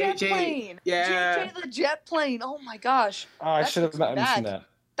one. the jet JJ plane. yeah. JJ the jet plane. Oh my gosh. Oh, I That should have takes me mentioned back. that.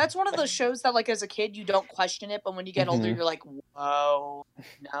 That's one of those shows that, like, as a kid, you don't question it, but when you get older, Mhm. you're like, whoa,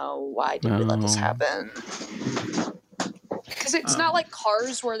 no, why did we let this No. happen? Because it's not like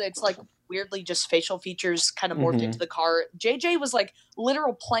Cars where it's like weirdly just facial features kind of morphed Mhm. into the car. JJ was like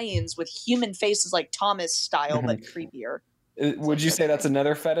literal planes with human faces, like Thomas style, but creepier. Would you say that's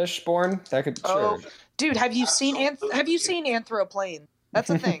another fetish, Born? That could. Oh, Sure. dude, have you seen Anthroplane? That's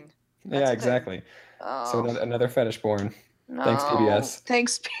a thing. Yeah, exactly. Oh, So another fetish, Born. no. Thanks, PBS.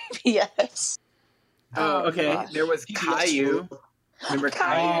 Thanks, PBS. Oh, okay. gosh. There was Caillou. Remember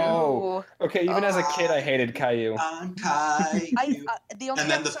Caillou? Oh, okay. Even as a kid, I hated Caillou. I'm Caillou. The only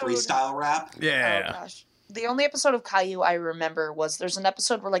And then the episode- freestyle rap. Yeah. Oh gosh. The only episode of Caillou I remember was there's an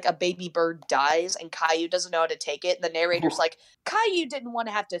episode where like a baby bird dies and Caillou doesn't know how to take it. And the narrator's like, Caillou didn't want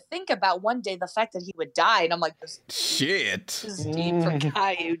to have to think about one day the fact that he would die. And I'm like, this Shit. is deep for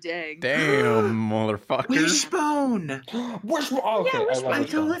Caillou, dang. Damn, motherfucker. Wishbone. Wishbone. Oh, okay, I love I Wishbone.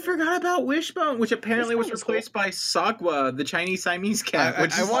 totally forgot about Wishbone, which apparently was replaced by Sagwa, the Chinese Siamese cat.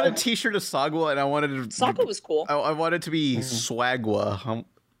 Which I is want a like- T-shirt of Sagwa, and I wanted to. Sakura was cool. I wanted to be Swagwa.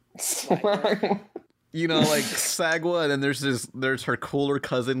 You know, like Sagwa, and then there's her cooler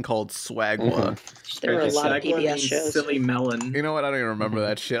cousin called Swagwa. There were a lot of Sagwa PBS means shows. Silly melon. You know what? I don't even remember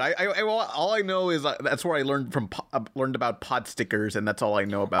that shit. All I know is that's where I learned learned about pot stickers, and that's all I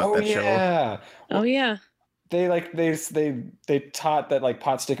know about that show. yeah. Oh yeah. They taught that like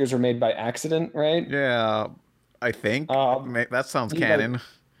pot stickers were made by accident, right? Yeah, I think that sounds you canon.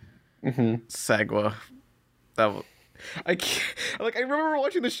 Mhm. Sagwa. That was, I remember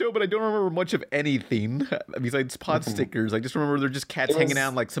watching the show, but I don't remember much of anything besides pot stickers. I just remember they're just cats It hanging was- out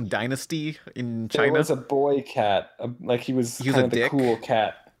in like some dynasty in There China. was a boy cat. Like he was a kind of the dick? cool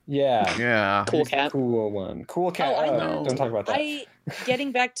cat. Yeah. Yeah. Cool He's the cat. Cool one. Cool cat. Oh, I Oh, learned- don't talk about that.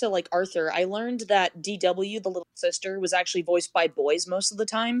 Getting back to like Arthur, I learned that DW, the little sister, was actually voiced by boys most of the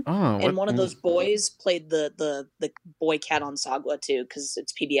time. Oh, And one of those boys played the boy cat on Sagwa too, because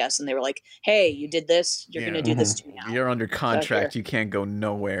it's PBS, and they were like, "Hey, you did this. You're gonna do this to me now." You're under contract. You can't go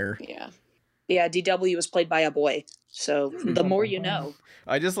nowhere. Yeah, DW was played by a boy. So the more you know.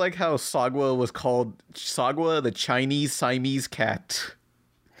 I just like how Sagwa was called Sagwa, the Chinese Siamese cat.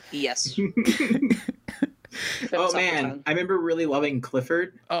 Yes. Oh man, I remember really loving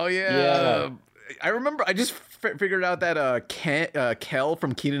Clifford. Oh yeah. I remember. I just figured out that Kel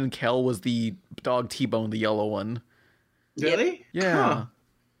from Kenan and Kel was the dog T-Bone, the yellow one. Really? Yeah.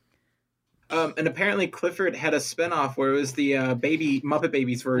 And apparently Clifford had a spinoff where it was the Muppet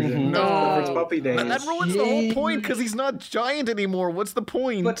Babies version. No. of Clifford's Puppy Days. And that ruins the whole point because he's not giant anymore. What's the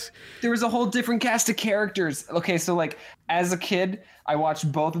point? But there was a whole different cast of characters. Okay, so like as a kid, I watched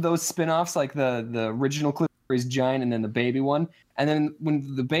both of those spin-offs, like the original Clifford where he's giant and then the baby one. And then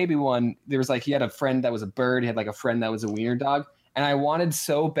when the baby one, there was like he had a friend that was a bird, he had like a friend that was a wiener dog. And I wanted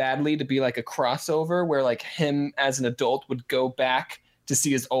so badly to be like a crossover where like him as an adult would go back to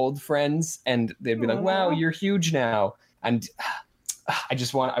see his old friends and they'd be like, "Wow, you're huge now." And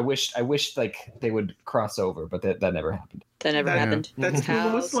I wish like they would cross over, but that never happened. That never happened. That's the How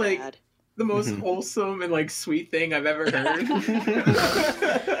most like sad. the most wholesome and like sweet thing I've ever heard.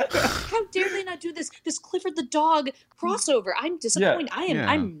 How dare they not do this Clifford the dog crossover? I'm disappointed.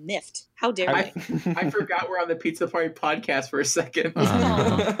 I'm miffed. How dare they? I forgot we're on the Pizza Party podcast for a second.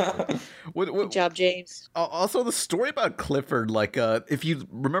 Good job, James. Also, the story about Clifford, like, if you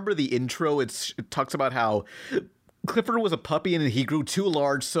remember the intro, it talks about how Clifford was a puppy and he grew too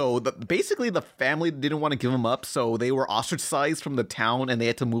large, so basically the family didn't want to give him up, so they were ostracized from the town and they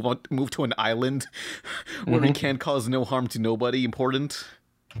had to move to an island where he can't cause no harm to nobody important.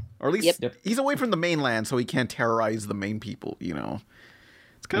 Or at least he's away from the mainland, so he can't terrorize the main people, you know.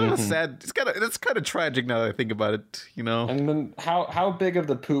 It's kind of sad. It's kind of tragic now that I think about it, you know. And then how big of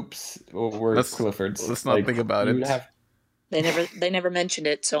the poops were Clifford's? Let's not think about it. They never mentioned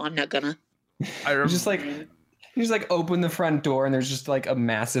it, so I'm not gonna. You just like open the front door and there's just like a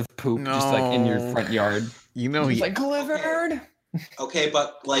massive poop just like in your front yard. You know, he's like Clifford. Okay,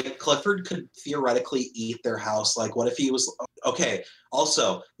 but like Clifford could theoretically eat their house. Like, what if he was okay?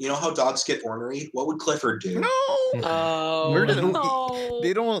 Also, you know how dogs get ornery? What would Clifford do? No. Oh,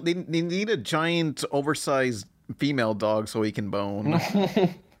 They don't. They need a giant, oversized female dog so he can bone.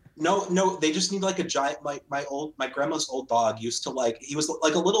 No, they just need like a giant. My grandma's old dog used to he was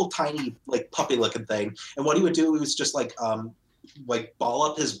like a little tiny like puppy looking thing, and what he would do was just like ball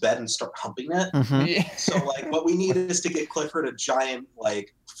up his bed and start humping it. Mhm. So like what we need is to get Clifford a giant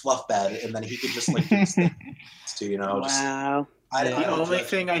like fluff bed, and then he could just like do his thing too, you know. Just, Wow. I The don't only judge.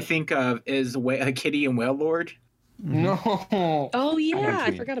 thing I think of is Kitty and Whale Lord. No. Oh yeah, I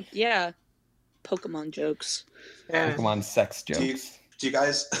tweet. forgot. Yeah, Pokemon jokes. Yeah. Pokemon sex Do you, jokes. do you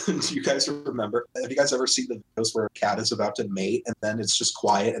guys remember? Have you guys ever seen the videos where a cat is about to mate and then it's just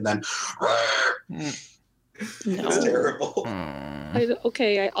quiet and then it's terrible.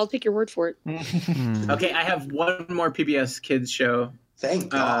 I'll take your word for it. Okay, I have one more PBS Kids show. Thank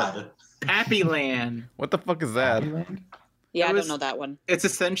God. Pappy Land. What the fuck is that? Yeah, I was- don't know that one. It's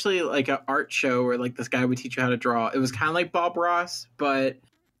essentially like an art show where like this guy would teach you how to draw. It was kind of like Bob Ross, but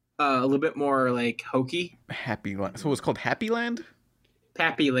a little bit more like hokey. Happy Land. So it was called Happy Land?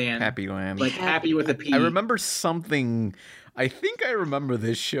 Pappy Land. Happy Land. Like happy with a P. I remember something. I think I remember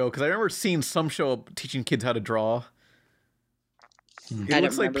this show because I remember seeing some show teaching kids how to draw. I It don't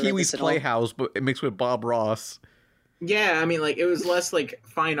looks like remember Pee Wee's this at all. Playhouse, but it mixed with Bob Ross. Yeah, I mean, like it was less like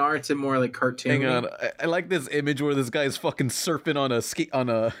fine arts and more like cartoon. Hang on, I like this image where this guy's fucking surfing on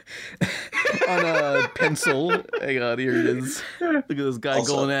a on a pencil. Hang on, here it is. Look at this guy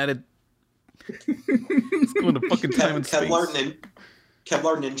Also- going at it. He's going to fucking time and space.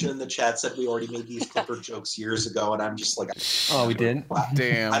 Kevlar Ninja in the chat said we already made these Clipper jokes years ago, and I'm just like, Oh, we did?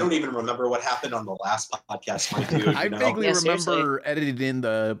 Damn. I don't even remember what happened on the last podcast, my dude. I you know? vaguely Yeah, remember seriously. edited in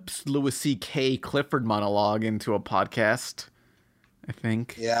the Louis C.K. Clifford monologue into a podcast. I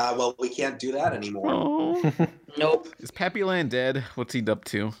think. Yeah, well, we can't do that anymore. Oh. Nope. Is Pappy Land dead? What's he up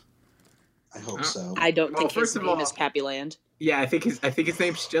to? I hope so. I don't Well, think first his of name all- is Pappy Land. Yeah, I think his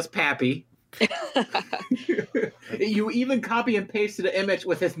name's just Pappy. You even copy and pasted an image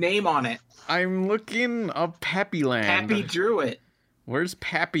with his name on it. I'm looking up Pappy Land. Pappy drew it. Where's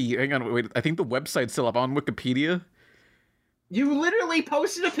Pappy? Hang on, wait. I think the website's still up on Wikipedia. You literally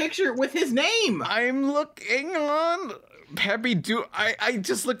posted a picture with his name. I'm looking on Pappy. I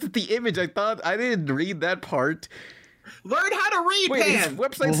just looked at the image. I thought I didn't read that part. Learn how to read, Wait, his Pan.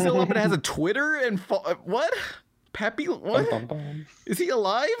 website's still up and it has a Twitter and what? Pappy, what? Is he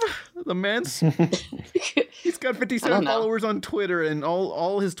alive? The man's he's got I 57 don't know. followers on Twitter, and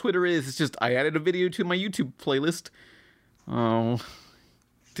all his Twitter is just I added a video to my YouTube playlist. Oh,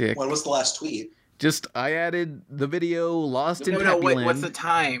 dick! When was the last tweet? Just I added the video Lost in No, Pappy wait, Land. what's the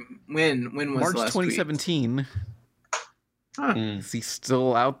time? When was March the last tweet? 2017. Huh. Is he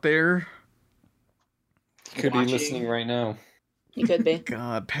still out there? Could Watching. be listening right now. He could be.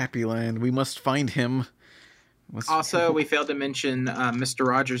 God, Pappy Land. We must find him. Also, we failed to mention Mr.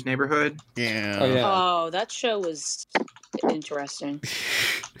 Rogers' Neighborhood. Yeah. Oh, yeah. Oh, that show was interesting.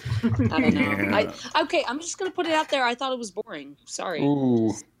 I don't know. Yeah. I'm just gonna put it out there. I thought it was boring. Sorry.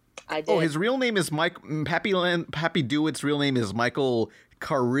 Ooh. I did. Oh, his real name is Pappy Dewitt's real name is Michael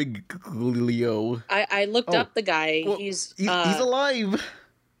Cariglio. I looked Oh. up the guy. Well, he's he's alive.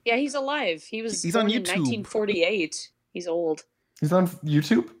 Yeah, he's alive. He was He's born on in YouTube. 1948. He's old. He's on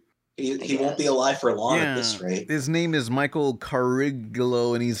YouTube? He won't be alive for long at this rate. His name is Michael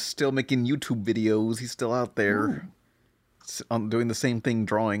Cariglo, and he's still making YouTube videos. He's still out there doing the same thing,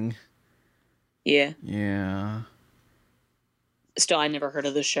 drawing. Yeah. Yeah. Still, I never heard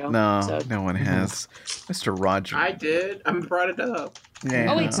of this show. No, so. no one has. Mr. Roger. I did. I brought it up. Yeah.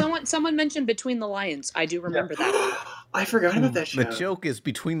 Oh wait, someone mentioned Between the Lions. I do remember that. I forgot about that show. The joke is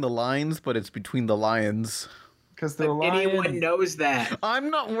between the lines, but it's between the lions. Because they're Anyone knows that.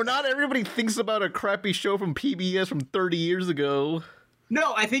 We're not everybody thinks about a crappy show from PBS from 30 years ago.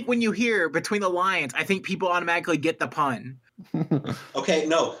 No, I think when you hear Between the Lions, I think people automatically get the pun. Okay,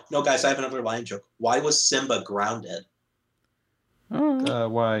 no, guys, I have another lion joke. Why was Simba grounded?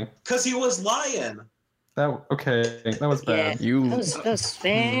 Why? Because he was lion. That was bad. That was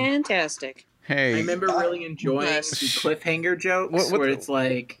fantastic. Hey. I remember really enjoying the cliffhanger jokes where it's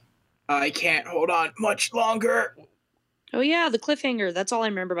like, I can't hold on much longer. Oh yeah, the cliffhanger. That's all I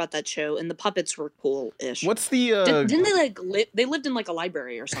remember about that show. And the puppets were cool-ish. What's the Didn't they they lived in like a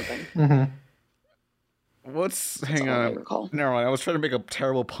library or something? Hang on. Never mind. I was trying to make a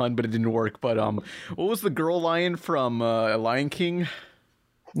terrible pun, but it didn't work. But what was the girl lion from Lion King?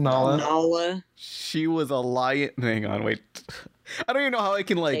 Nala. Nala. She was a lion. Hang on, wait. I don't even know how I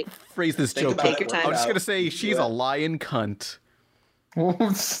can phrase this think joke. about it, Take your time. I'm just gonna work say out. she's a lion cunt.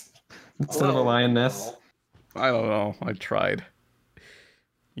 Instead of a lioness. I don't know. I tried.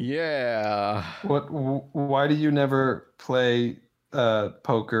 Yeah. Why do you never play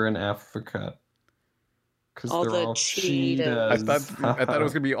poker in Africa? Because All they're the all cheetahs. I thought it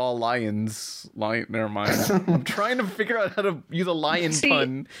was gonna be all lions. Never mind. I'm trying to figure out how to use a lion See,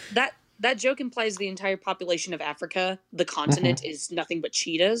 pun. That joke implies the entire population of Africa, the continent, is nothing but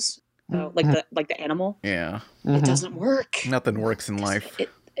cheetahs. So, like the animal. Yeah. It doesn't work. Nothing works in life.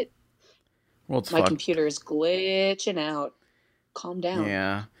 it's My fucked. computer is glitching out. Calm down.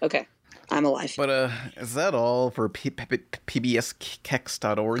 Yeah. Okay. I'm alive. But is that all for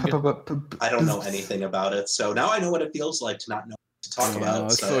pbskex.org? I don't know anything about it, so now I know what it feels like to not know what to talk about.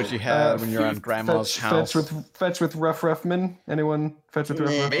 That's So. what you have when you're on grandma's house. Fetch with Ruff Ruffman. Anyone fetch with Ruff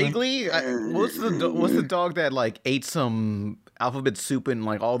Ruffman? Vaguely, what's the dog that like ate some alphabet soup and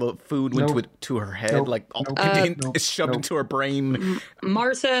like all the food went to her head, like all it's shoved into her brain.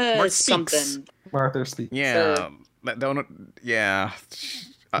 Martha Speaks. something. Martha speaks. Yeah, yeah.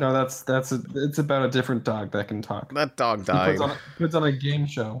 No, it's about a different dog that can talk. That dog died. Puts on a game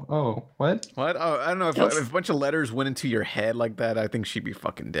show. Oh, what? What? Oh, I don't know. If a bunch of letters went into your head like that, I think she'd be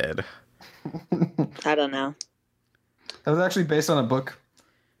fucking dead. I don't know. That was actually based on a book.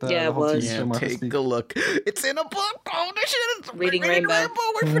 Yeah, it was. Yeah, take a look. It's in a book. Oh, this shit is Reading Rainbow. I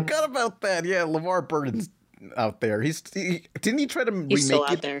forgot about that. Yeah, LeVar Burton's out there. Didn't he try to remake He's still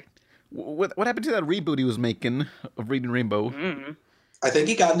out it? there. What happened to that reboot he was making of Reading Rainbow? I think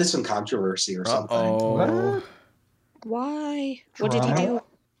he got into some controversy or something. Oh. Why? What did he do?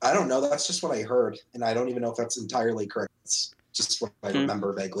 I don't know. That's just what I heard, and I don't even know if that's entirely correct. It's just what I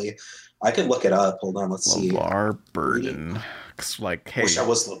remember vaguely. I could look it up. Hold on, let's see. LeVar Burton. It's like, hey. Wish I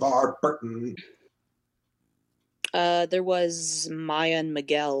was LeVar Burton. There was Maya and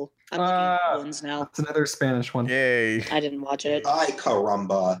Miguel. I'm looking at ones now. It's another Spanish one. Yay. I didn't watch it. Ay,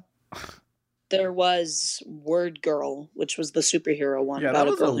 caramba. There was Word Girl, which was the superhero one. Yeah, about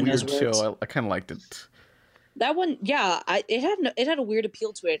that was a girl a who knows weird words. show. I kind of liked it. That one, yeah, it had a weird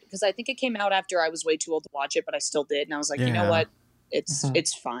appeal to it because I think it came out after I was way too old to watch it, but I still did, and I was like, you know Yeah. what,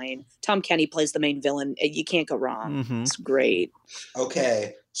 it's fine. Tom Kenny plays the main villain. You can't go wrong. It's great.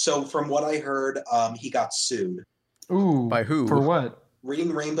 Okay, so from what I heard, he got sued. Ooh. By who? For what?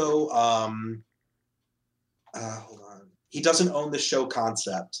 Reading Rainbow. Hold on. He doesn't own the show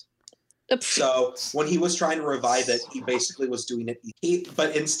concept. So when he was trying to revive it, he basically was doing it.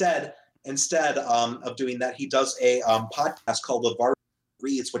 But instead of doing that, he does a podcast called LeVar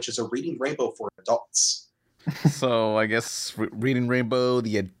Reads, which is a Reading Rainbow for adults. So I guess Reading Rainbow,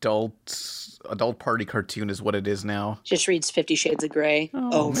 the adult party cartoon, is what it is now. Just reads 50 Shades of Grey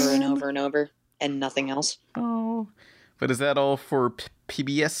over and over and over, and nothing else. Oh. But is that all for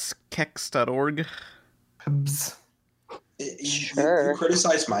pbskex.org? You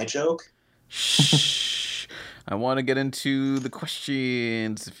criticize my joke? Shh. I want to get into the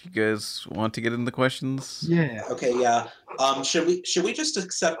questions. If you guys want to get into the questions. Yeah. Okay, yeah. Should we just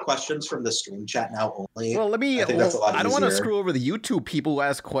accept questions from the stream chat now only? Well, I think that's a lot I don't want to easier. screw over the YouTube people who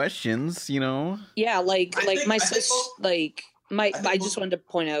ask questions, you know? Yeah, like my sister, I just wanted to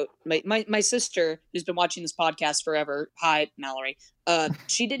point out my sister who's been watching this podcast forever. Hi, Mallory.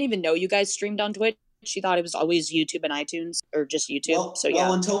 She didn't even know you guys streamed on Twitch. She thought it was always YouTube and iTunes or just YouTube.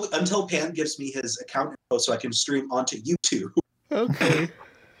 Well, until Pan gives me his account info so I can stream onto YouTube. Okay.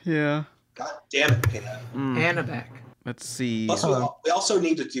 Yeah. God damn it, Pan. Hannah back. Let's see. Plus, we also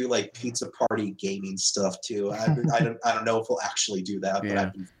need to do like pizza party gaming stuff too. I don't know if we'll actually do that, but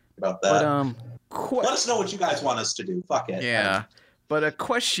I've been thinking about that. But let us know what you guys want us to do. Fuck it. Yeah. But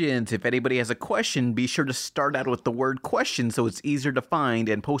questions. If anybody has a question, be sure to start out with the word question so it's easier to find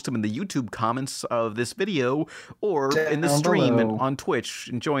and post them in the YouTube comments of this video or in the Down stream below. and on Twitch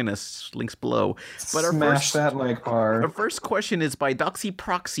and join us. Links below. But Smash that like bar. Our first question is by Doxy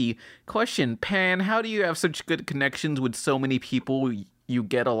Proxy. Question, Pan, how do you have such good connections with so many people you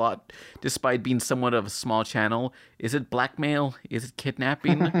get a lot despite being somewhat of a small channel? Is it blackmail? Is it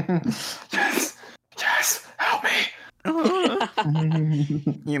kidnapping? Yes, help me.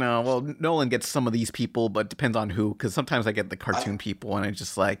 You know, well, Nolan gets some of these people, but depends on who, because sometimes I get the cartoon people and I'm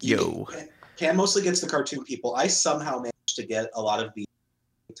just like, yo. Pan mostly gets the cartoon people. I somehow managed to get a lot of the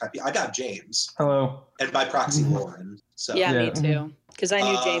type. I got James. Hello. And by proxy Lauren. So yeah, me too. Because I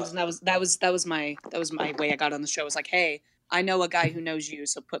knew Uh, James, and that was my way I got on the show. It was like, hey, I know a guy who knows you,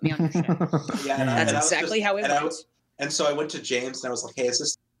 so put me on your show. Yeah, That's exactly how it went. And so I went to James and I was like, hey, is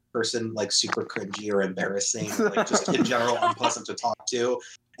this person like super cringy or embarrassing, or, like just in general unpleasant to talk to?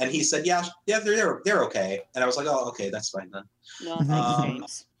 And he said, yeah, they're okay. And I was like, oh, okay, that's fine then. No, thanks,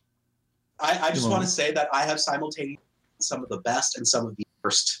 James. I just want to say that I have simultaneously some of the best and some of the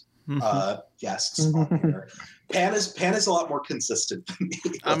worst guests on here. Pan is a lot more consistent than me.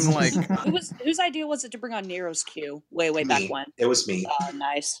 I'm like, whose idea was it to bring on Nero's Q way back when? It was me. Oh,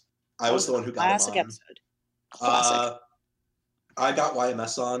 nice. I was the one who got Classic him on. episode. Classic. I got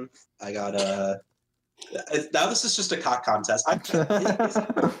YMS on. I got now this is just a cock contest.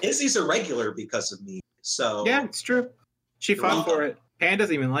 Izzy's a regular because of me. So yeah, it's true. She fought for it. Pan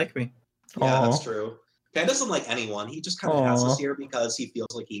doesn't even like me. Yeah, that's true. Pan doesn't like anyone. He just kind of has us here because he feels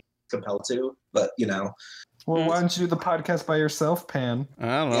like he compelled to. But Well, why don't you do the podcast by yourself, Pan? I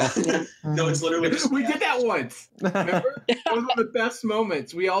don't know. No, it's literally just We did that once. Remember? That was one of the best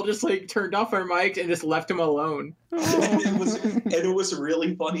moments. We all just like turned off our mics and just left him alone. and it was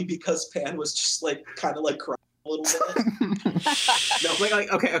really funny because Pan was just like kind of like crying a little bit. No,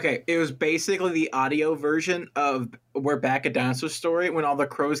 like okay. It was basically the audio version of We're Back at Dinosaur Story when all the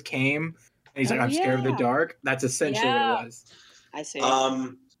crows came and he's like, I'm scared of the dark. That's essentially what it was. I see.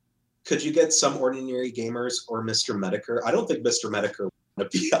 Could you get Some Ordinary Gamers or Mr. Medicare? I don't think Mr. Medicare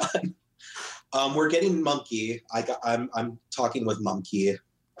would be on. We're getting Monkey. I'm talking with Monkey.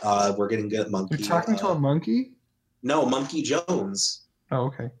 We're getting good at Monkey. You're talking to a monkey? No, Monkey Jones. Oh,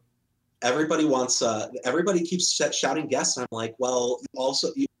 okay. Everybody wants. Everybody keeps shouting guests, and I'm like, well, also,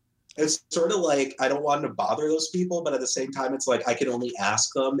 it's sort of like I don't want to bother those people, but at the same time, it's like I can only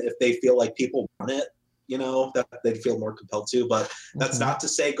ask them if they feel like people want it. That they'd feel more compelled to, but that's not to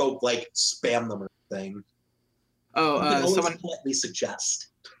say go like spam them or anything. Someone politely suggest.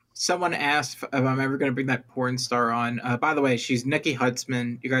 Someone asked if I'm ever going to bring that porn star on. By the way, she's Nikki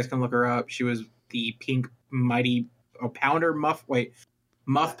Hutzman. You guys can look her up. She was the Pink Mighty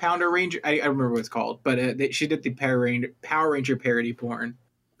Muff Pounder Ranger. I remember what it's called, but she did the Power Ranger parody porn.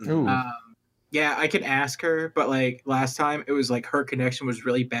 Ooh. Yeah, I could ask her, but like last time, it was like her connection was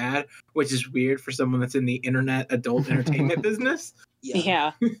really bad, which is weird for someone that's in the internet adult entertainment business.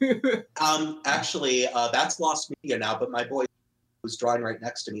 Yeah. Actually, that's lost media now, but my boy who's drawing right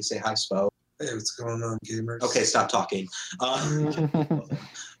next to me, say hi, Spo. Hey, what's going on, gamers? Okay, stop talking.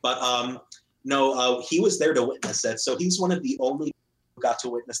 But no, he was there to witness it, so he's one of the only people who got to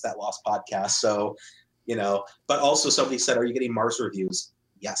witness that Lost podcast. So, but also somebody said, "Are you getting Mars reviews?"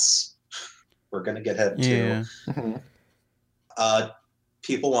 Yes. We're gonna get him too.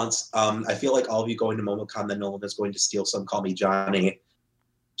 People want. I feel like all of you going to MomoCon, then Nolan is going to steal some. Call me Johnny.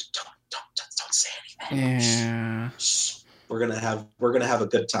 Don't say anything. Yeah. Shh. We're gonna have a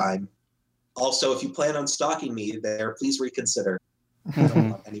good time. Also, if you plan on stalking me there, please reconsider. I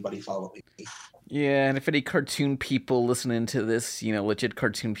don't want anybody following me. Yeah, and if any cartoon people listening to this, legit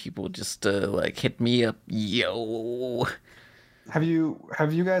cartoon people, just like hit me up, yo. Have you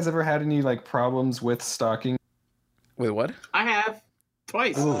guys ever had any like problems with stalking? Wait, what? I have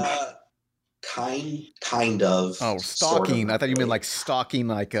twice. Kind of. Oh, stalking. Sort of, I thought you meant like stalking,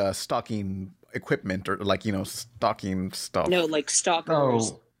 like stalking equipment or like stalking stuff. No, like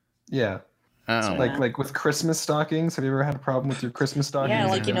stalkers. Oh, yeah. Oh. Like with Christmas stockings. Have you ever had a problem with your Christmas stockings? Yeah,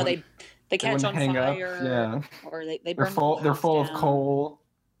 like they catch on hang fire. Up. Yeah. Or they They're burn full. the They're house full down. of coal.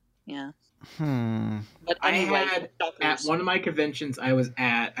 Yeah. But I had at one of my conventions I was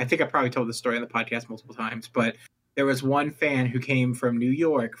at, I think I probably told this story on the podcast multiple times, but there was one fan who came from New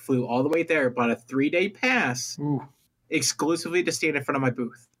York, flew all the way there, bought a 3-day pass exclusively to stand in front of my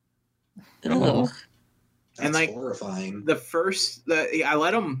booth. Oh. And like horrifying. I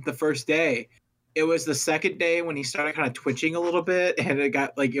let him the first day. It was the second day when he started kind of twitching a little bit, and it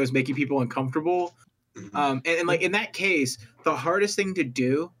got like it was making people uncomfortable. And like in that case, the hardest thing to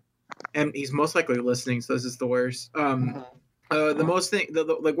do, and he's most likely listening, so this is the worst. The worst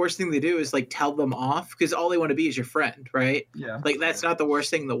thing to do is like tell them off because all they want to be is your friend, right? Yeah. Like that's not the worst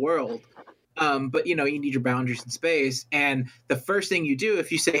thing in the world. But you need your boundaries and space. And the first thing you do,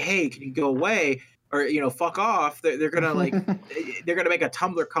 if you say, "Hey, can you go away?" or fuck off, they're gonna like they're gonna make a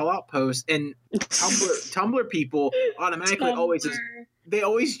Tumblr call out post, and Tumblr people automatically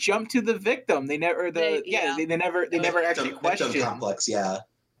always jump to the victim. They never actually question. Victim complex, yeah.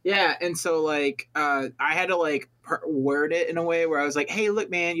 Yeah, and so like I had to like word it in a way where I was like, "Hey, look,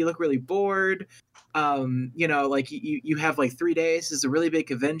 man, you look really bored. Like you have like 3 days. This is a really big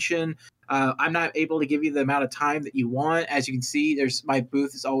convention. I'm not able to give you the amount of time that you want. As you can see, my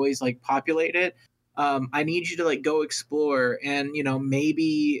booth is always like populated. I need you to like go explore, and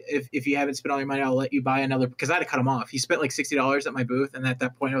maybe if you haven't spent all your money, I'll let you buy another." Because I had to cut him off. He spent like $60 at my booth, and at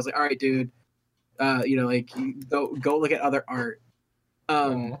that point, I was like, "All right, dude, go look at other art."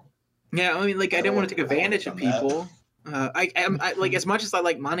 Yeah, I mean, like I didn't want to take advantage of people. I like as much as I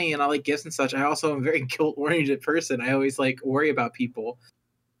like money and I like gifts and such, I also am a very guilt oriented person. I always like worry about people.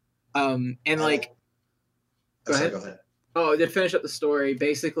 And like, go ahead. Oh, to finish up the story,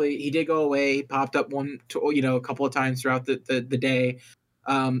 basically he did go away. He popped up a couple of times throughout the day.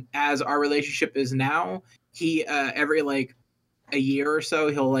 As our relationship is now, he every like a year or so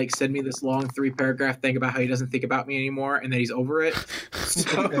he'll like send me this long 3-paragraph thing about how he doesn't think about me anymore and that he's over it.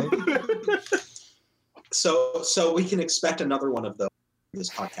 So we can expect another one of those when this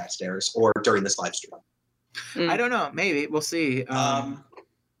podcast airs or during this live stream. I don't know. Maybe we'll see.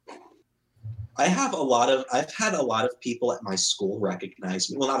 I I've had a lot of people at my school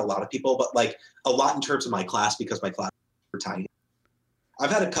recognize me. Well, not a lot of people, but like a lot in terms of my class because my class were tiny.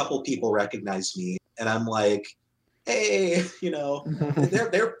 I've had a couple people recognize me, and I'm like, hey, you know,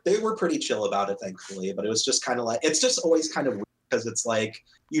 they were pretty chill about it, thankfully. But it was just kind of like, it's just always kind of weird because it's like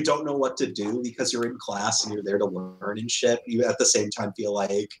you don't know what to do because you're in class and you're there to learn and shit. You at the same time feel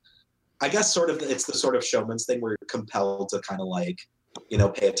like, I guess, sort of, it's the sort of showman's thing where you're compelled to kind of like, you know,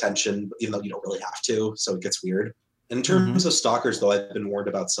 pay attention, even though you don't really have to. So it gets weird. In terms of stalkers, though, I've been warned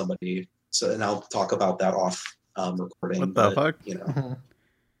about somebody. So, and I'll talk about that off recording. What the fuck? You know,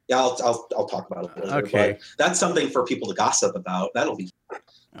 yeah, I'll talk about it later. Okay. But that's something for people to gossip about. That'll be.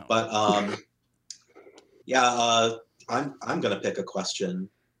 But yeah, I'm gonna pick a question.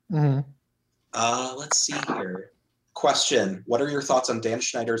 Let's see here. Question: what are your thoughts on Dan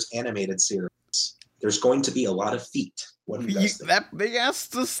Schneider's animated series? There's going to be a lot of feet. What do you guys think? They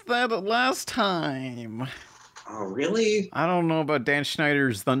asked us that last time. Oh, really? I don't know about Dan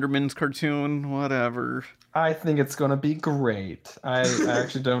Schneider's Thundermans cartoon. Whatever. I think it's gonna be great. I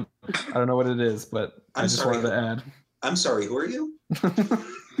actually don't. I don't know what it is, but I just wanted to add. I'm sorry. Who are you?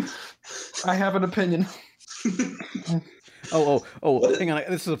 I have an opinion. Oh! Hang on.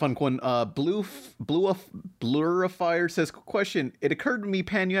 This is a fun one. Blurifier says, question. It occurred to me,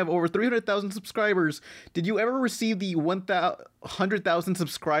 Pan, you have over 300,000 subscribers. Did you ever receive the 100,000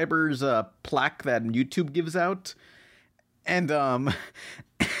 subscribers plaque that YouTube gives out? And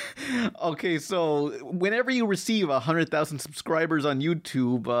okay, so whenever you receive 100,000 subscribers on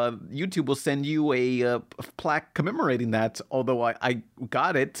YouTube, YouTube will send you a plaque commemorating that. Although I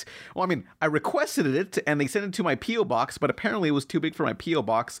got it, well, I mean, I requested it, and they sent it to my PO box, but apparently it was too big for my PO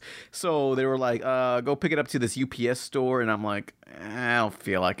box. So they were like, "Go pick it up to this UPS store," and I'm like, "I don't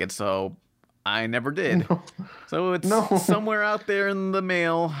feel like it," so I never did. No. So it's somewhere out there in the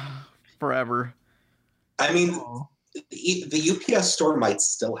mail forever. I mean. The UPS store might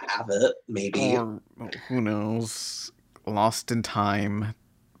still have it, maybe. Or, who knows? Lost in time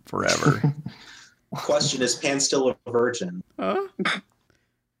forever. Question, is Pan still a virgin? Huh?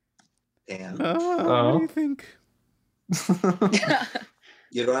 Pan? What do you think?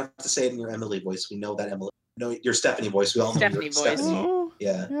 You don't have to say it in your Emily voice. We know that Emily. No, your Stephanie voice. We all know Stephanie your voice. Stephanie. Oh,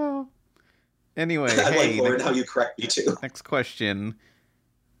 Yeah. Anyway, I hey, like Lauren how you correct me too. Next question.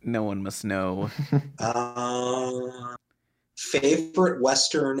 No one must know. Favorite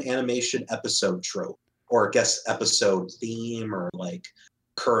Western animation episode trope, or I guess episode theme, or like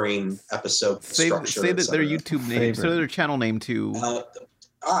recurring episode structure. Say that their YouTube name, say their channel name too.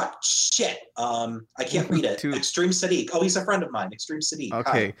 Shit. I can't read it. Extreme Sadiq. Oh, he's a friend of mine. Extreme Sadiq.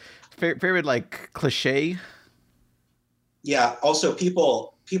 Okay. Favorite like cliche. Yeah. Also,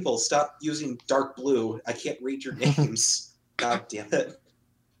 people stop using dark blue. I can't read your names. God damn it.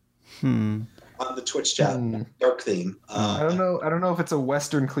 On the Twitch chat, dark theme. I don't know if it's a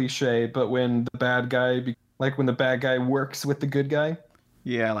Western cliche, but when the bad guy works with the good guy.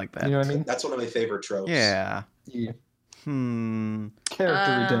 Yeah, I like that. You know what I mean? That's one of my favorite tropes. Yeah.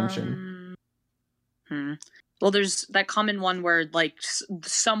 Character redemption. Well, there's that common one where like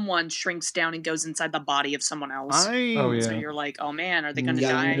someone shrinks down and goes inside the body of someone else. Oh yeah. So you're like, oh man, are they going to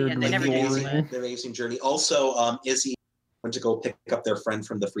die? And they never do. The amazing journey. Also, Izzy went to go pick up their friend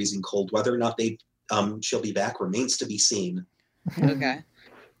from the freezing cold. Whether or not she'll be back remains to be seen. Okay.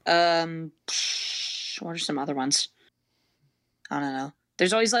 What are some other ones? I don't know.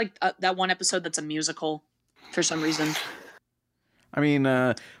 There's always like that one episode that's a musical for some reason. I mean,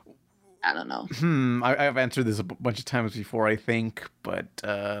 I don't know. I've answered this a bunch of times before, I think, but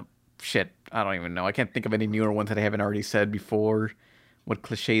shit, I don't even know. I can't think of any newer ones that I haven't already said before. What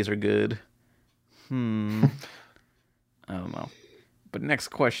cliches are good? I don't know. But next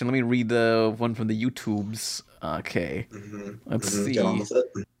question, let me read the one from the YouTubes. Okay. Let's see. Get on with it.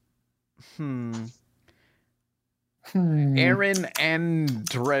 Aaron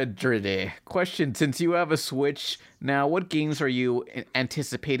Andredrede. Question, since you have a Switch, now what games are you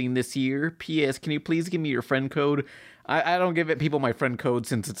anticipating this year? P.S. Can you please give me your friend code? I don't give people my friend code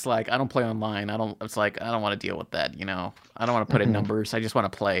since it's like, I don't play online. I don't want to deal with that, you know? I don't want to put in numbers. I just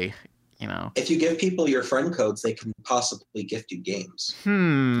want to play. You know, if you give people your friend codes, they can possibly gift you games.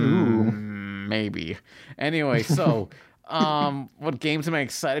 Maybe. Anyway, so what games am I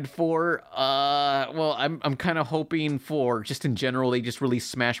excited for? Well, I'm kind of hoping for, just in general, they just release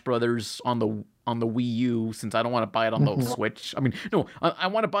Smash Brothers on the Wii U, since I don't want to buy it on the Switch. I mean, no, I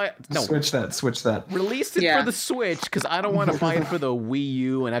want to buy it. No, switch that. Release it for the Switch, because I don't want to buy it for the Wii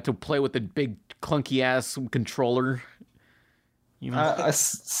U and have to play with the big clunky ass controller. You know?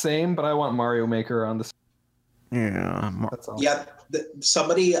 Same, but I want Mario Maker on the. Yeah. That's all. Yeah,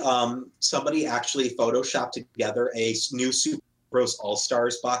 somebody actually photoshopped together a new Super Bros All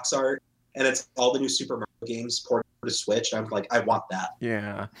Stars box art, and it's all the new Super Mario games ported to Switch. I'm like, I want that.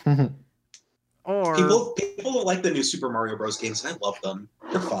 Yeah. Or People don't like the new Super Mario Bros games, and I love them.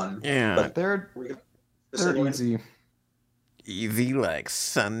 They're fun. Yeah. But They're easy. Easy like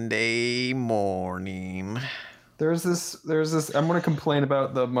Sunday morning. There's this. I'm going to complain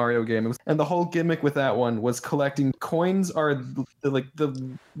about the Mario game, and the whole gimmick with that one was collecting coins. Are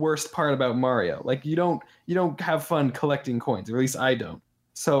the worst part about Mario. Like you don't have fun collecting coins, or at least I don't.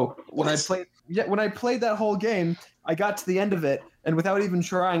 So when I played that whole game, I got to the end of it, and without even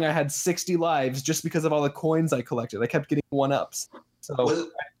trying, I had 60 lives just because of all the coins I collected. I kept getting 1-ups. So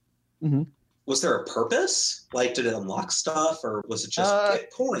was there a purpose? Like, did it unlock stuff, or was it just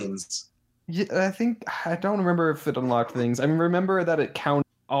get coins? Yeah, I don't remember if it unlocked things. I remember that it counted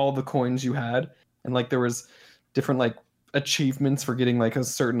all the coins you had, and like there was different like achievements for getting like a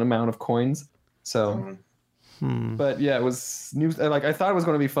certain amount of coins. So, but yeah, it was new. Like I thought it was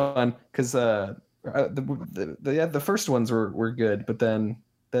going to be fun because the first ones were good, but then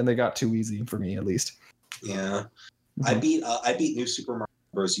they got too easy for me at least. Yeah, I beat New Super Mario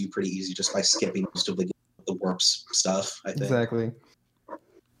Bros. U pretty easy just by skipping most of the warps stuff. I think exactly.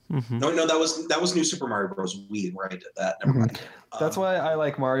 No, that was New Super Mario Bros. Wii where I did that. Never mind. That's why I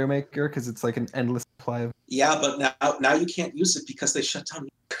like Mario Maker because it's like an endless supply of. Yeah, but now you can't use it because they shut down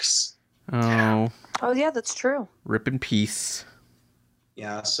Makers. Oh. Oh yeah, that's true. Rip in peace.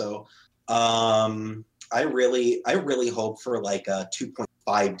 Yeah, so I really hope for like a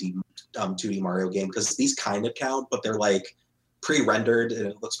 2.5D 2D Mario game because these kind of count, but they're like pre-rendered and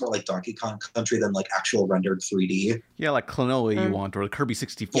it looks more like Donkey Kong Country than like actual rendered 3D. Yeah, like Klonoa you want, or Kirby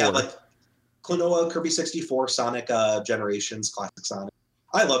 64. Yeah, like Klonoa, Kirby 64, Sonic Generations, Classic Sonic.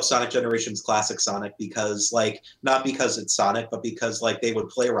 I love Sonic Generations, Classic Sonic because like not because it's Sonic, but because like they would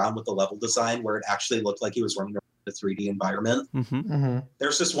play around with the level design where it actually looked like he was running around a 3D environment.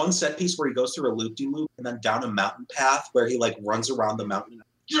 There's this one set piece where he goes through a loop-de-loop and then down a mountain path where he like runs around the mountain.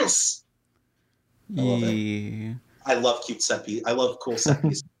 Yes, I love it. I love cute set piece. I love cool set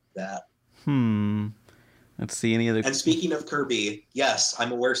pieces like that. Let's see any other. And speaking of Kirby, yes,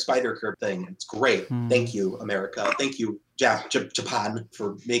 I'm aware Spider Kirby thing. It's great. Thank you, America. Thank you, Japan,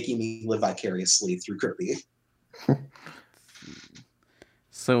 for making me live vicariously through Kirby.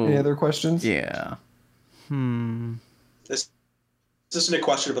 So, any other questions? Yeah. This isn't a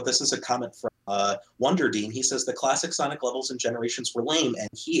question, but this is a comment from Wonder Dean. He says the classic Sonic levels and Generations were lame, and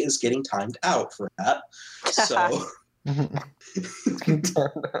he is getting timed out for that. So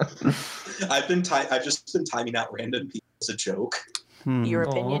I've just been timing out random people as a joke. Your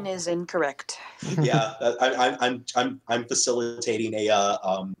opinion is incorrect. Yeah, I'm facilitating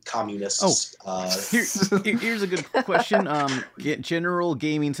a communist. Here's a good question. General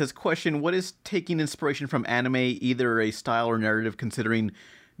Gaming says, question: what is taking inspiration from anime, either a style or narrative, considering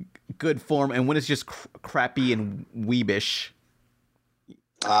good form, and when it's just crappy and weebish?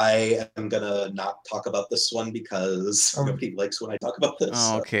 I am gonna not talk about this one because nobody likes when I talk about this.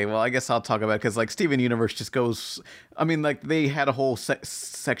 Oh, okay, well, I guess I'll talk about it because, like, Steven Universe just goes. I mean, like, they had a whole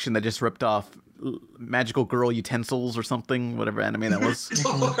section that just ripped off Magical Girl Utensils or something, whatever anime that was.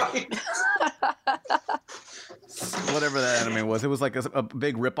 Whatever that anime was, it was like a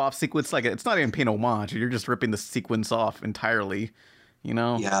big rip-off sequence. Like, it's not even paying homage; you're just ripping the sequence off entirely. You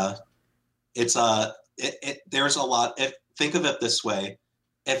know? Yeah, it's there's a lot. Think of it this way.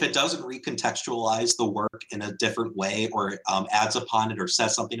 If it doesn't recontextualize the work in a different way or adds upon it or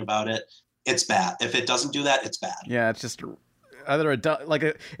says something about it, it's bad. If it doesn't do that, it's bad. Yeah, it's just either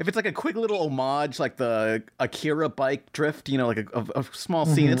if it's like a quick little homage, like the Akira bike drift, you know, like a small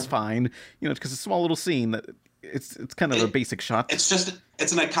scene, it's fine, you know, because it's a small little scene that it's kind of a basic shot. It's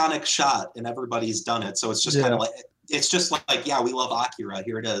an iconic shot, and everybody's done it, so it's just kind of like it's just like yeah, we love Akira.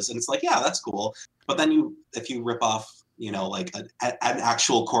 Here it is, and it's like yeah, that's cool. But then if you rip off, you know, like an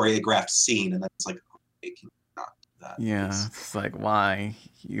actual choreographed scene, and then it's like, okay, can you not do that? Yeah, it's like, why?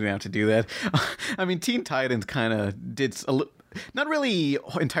 You have to do that. I mean, Teen Titans kind of did not really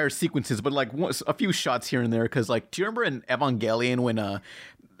entire sequences, but like a few shots here and there. Because, like, do you remember in Evangelion when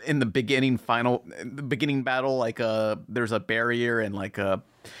in the beginning battle, like there's a barrier and like the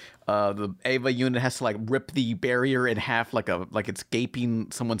Eva unit has to like rip the barrier in half, like it's gaping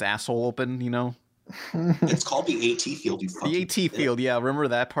someone's asshole open, you know? It's called the AT field. The AT field, yeah. Remember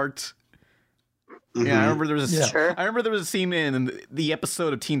that part? Yeah, I remember there was a, Sure. I remember there was a scene in the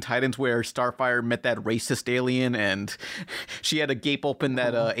episode of Teen Titans where Starfire met that racist alien, and she had to gape open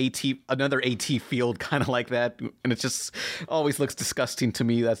that another AT field, kind of like that, and it just always looks disgusting to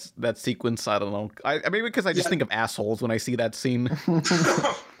me. That sequence. I don't know. I maybe because I just think of assholes when I see that scene.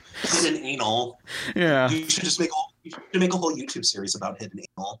 Hidden anal. Yeah. You should just make a whole YouTube series about hidden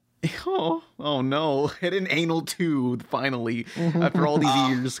anal. Oh no, Hidden Anal 2 finally after all these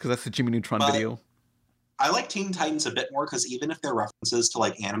years, because that's the Jimmy Neutron video. I like Teen Titans a bit more because even if their references to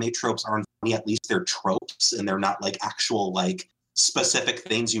like anime tropes aren't funny, at least they're tropes and they're not like actual like specific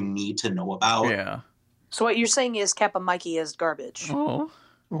things you need to know about. Yeah. So what you're saying is Kappa Mikey is garbage. Oh.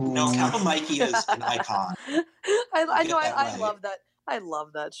 No, Kappa Mikey is an icon. I know. Get that I right. love that. I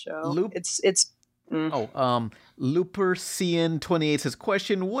love that show. Loop- It's. Looper CN28 says,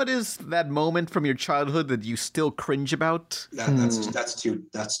 question, what is that moment from your childhood that you still cringe about? That's too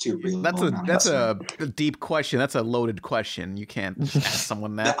real. That's a deep question. That's a loaded question. You can't just ask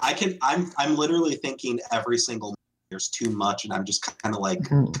someone that. I'm literally thinking every single there's too much, and I'm just kind of like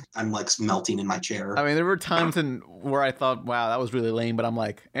I'm like melting in my chair. I mean, there were times where I thought, wow, that was really lame, but I'm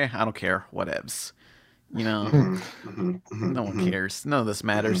like, I don't care. Whatevs. You know, no one cares. None of this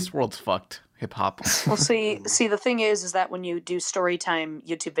matters. World's fucked. Hip hop. Well, see, the thing is that when you do storytime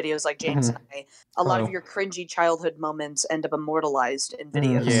YouTube videos like James and I, a lot of your cringy childhood moments end up immortalized in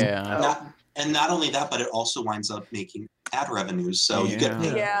videos. Yeah. And not only that, but it also winds up making ad revenues. So you get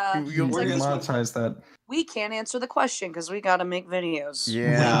Yeah. We're gonna monetize that. We can't answer the question because we got to make videos.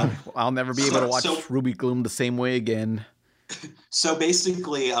 Yeah. I'll never be able to watch So- Ruby Gloom the same way again. So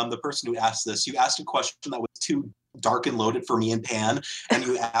basically, the person who asked this, you asked a question that was too dark and loaded for me and Pan, and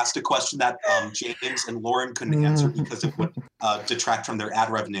you asked a question that James and Lauren couldn't answer because it would detract from their ad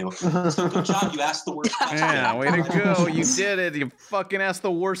revenue. So good job, you asked the worst question. Yeah, way to go. You did it. You fucking asked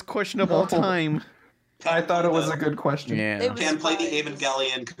the worst question of all time. I thought it was a good question. Yeah. Pan play the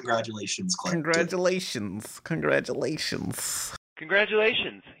Evangelion. Congratulations, Claire. Congratulations.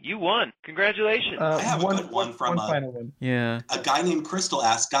 Congratulations, you won. Congratulations. I have a good one from final one. Yeah. A guy named Crystal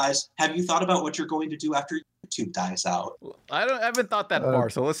asked, guys, have you thought about what you're going to do after YouTube dies out? I haven't thought that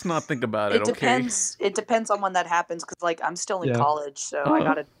far, so let's not think about it. It depends. It depends on when that happens because, like, I'm still in college, so I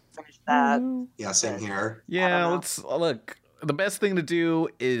got to finish that. Yeah, same here. Yeah, let's look. The best thing to do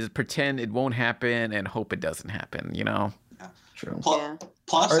is pretend it won't happen and hope it doesn't happen. You know. True.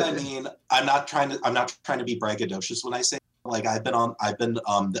 Plus, I mean, I'm not trying to be braggadocious when I say. Like I've been on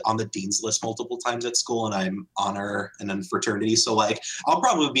the dean's list multiple times at school, and I'm honor and then fraternity. So like I'll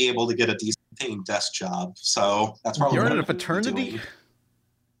probably be able to get a decent paying desk job. So that's probably You're what in a I'm fraternity? doing.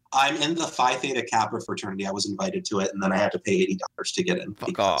 I'm in the Phi Theta Kappa fraternity. I was invited to it, and then I had to pay $80 to get in.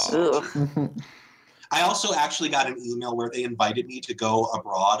 Fuck off. I also actually got an email where they invited me to go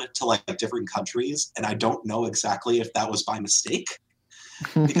abroad to like different countries, and I don't know exactly if that was by mistake.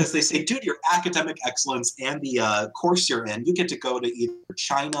 Because they say, dude, your academic excellence and the course you're in, you get to go to either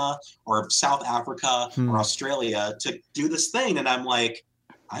China or South Africa or Australia to do this thing. And I'm like,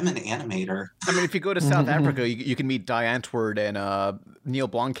 I'm an animator. I mean, if you go to South Africa, you can meet Die Antwoord and Neil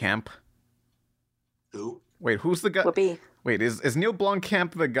Blomkamp. Who? Wait, who's the guy? Whoopi. Wait, is Neil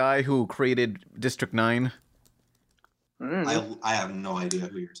Blomkamp the guy who created District 9? I have no idea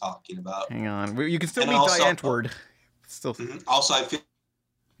who you're talking about. Hang on. You can still And meet also- Die Antwoord. Still. Also, I feel.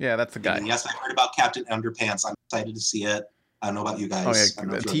 Yeah, that's the guy. And yes, I heard about Captain Underpants. I'm excited to see it. I don't know about you guys. Oh I yeah, don't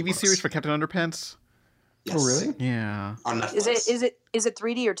know the if you read TV books. series for Captain Underpants. Yes. Oh really? Yeah. On Netflix. Is it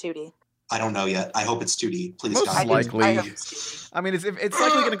 3D or 2D? I don't know yet. I hope it's 2D. Please, Most God. likely. I I mean, it's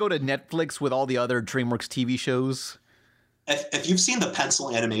likely going to go to Netflix with all the other DreamWorks TV shows. If you've seen the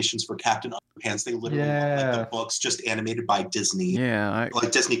pencil animations for Captain Underpants, they literally look like the books just animated by Disney. Yeah.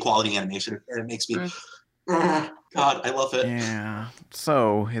 Like Disney quality animation. It makes me. God, I love it. Yeah.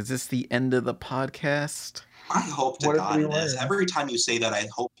 So, is this the end of the podcast? I hope to What if God we it is. were? Every time you say that, I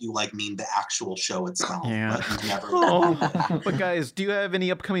hope you like mean the actual show itself. Yeah. But you never. Oh. But guys, do you have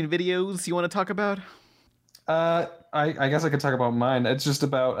any upcoming videos you want to talk about? I guess I could talk about mine. It's just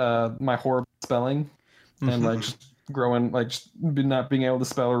about my horrible spelling and like just growing, like just not being able to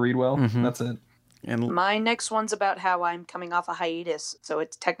spell or read well. That's it. And My next one's about how I'm coming off a hiatus, so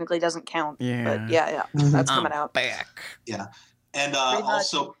it technically doesn't count. Yeah. But yeah, that's coming out. back. Yeah, and Pretty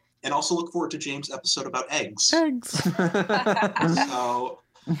much. also look forward to James' episode about eggs. Eggs. So,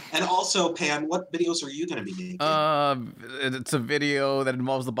 and also, Pan, what videos are you going to be making? It's a video that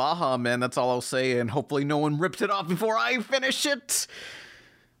involves the Baja Man. That's all I'll say, and hopefully no one rips it off before I finish it.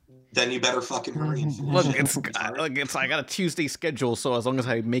 Then you better fucking hurry. And finish Look, it. I got a Tuesday schedule, so as long as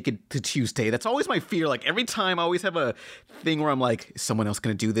I make it to Tuesday, that's always my fear. Like every time, I always have a thing where I'm like, is someone else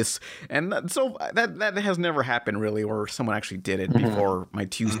gonna do this? And so that has never happened really, or someone actually did it before my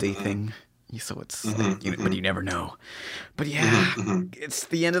Tuesday thing. So it's like, but you never know. But yeah, it's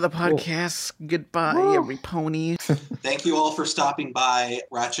the end of the podcast. Goodbye, every pony. Thank you all for stopping by.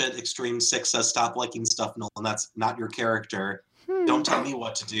 Ratchet Extreme 6 says, stop liking stuff, Nolan. That's not your character. Don't tell me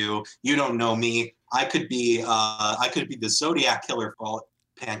what to do. You don't know me. I could be the Zodiac killer for all.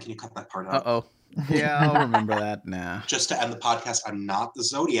 Pan, can you cut that part out? Uh-oh. Yeah, I'll remember that. Nah. Just to end the podcast, I'm not the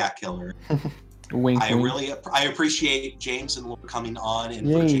Zodiac killer. Wink, I appreciate James and Laura coming on, and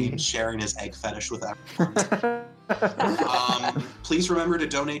for James sharing his egg fetish with everyone. Please remember to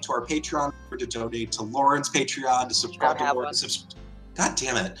donate to our Patreon, or to donate to Lauren's Patreon, to subscribe to Lauren's. God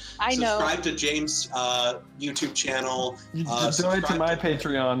damn it! I know. Subscribe to James' YouTube channel. Donate to my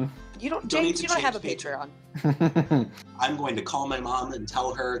Patreon. You don't, Donate James. to You don't have a James' Patreon. I'm going to call my mom and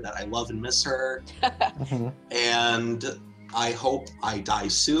tell her that I love and miss her, and I hope I die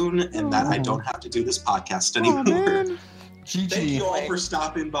soon and that I don't have to do this podcast anymore. Thank you all for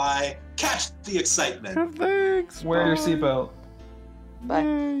stopping by. Catch the excitement. Thanks. Wear your seatbelt.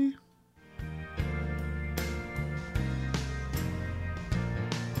 Bye.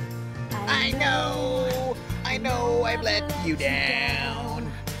 I know I've let you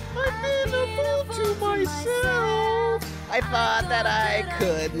down. I've been a fool to myself. I thought that I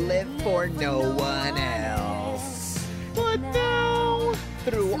could live for no one else. But now,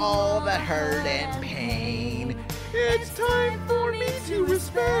 through all the hurt and pain, it's time for me to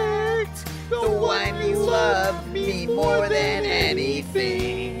respect the one you love me more than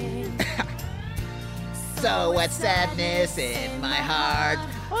anything. So what sadness in my heart,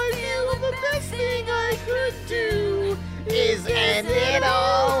 I knew the best thing I could do is end it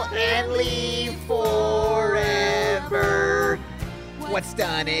all and leave forever. What's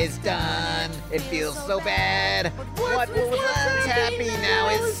done is done. It feels so bad. What was once happy now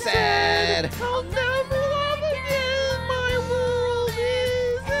is sad. I'll never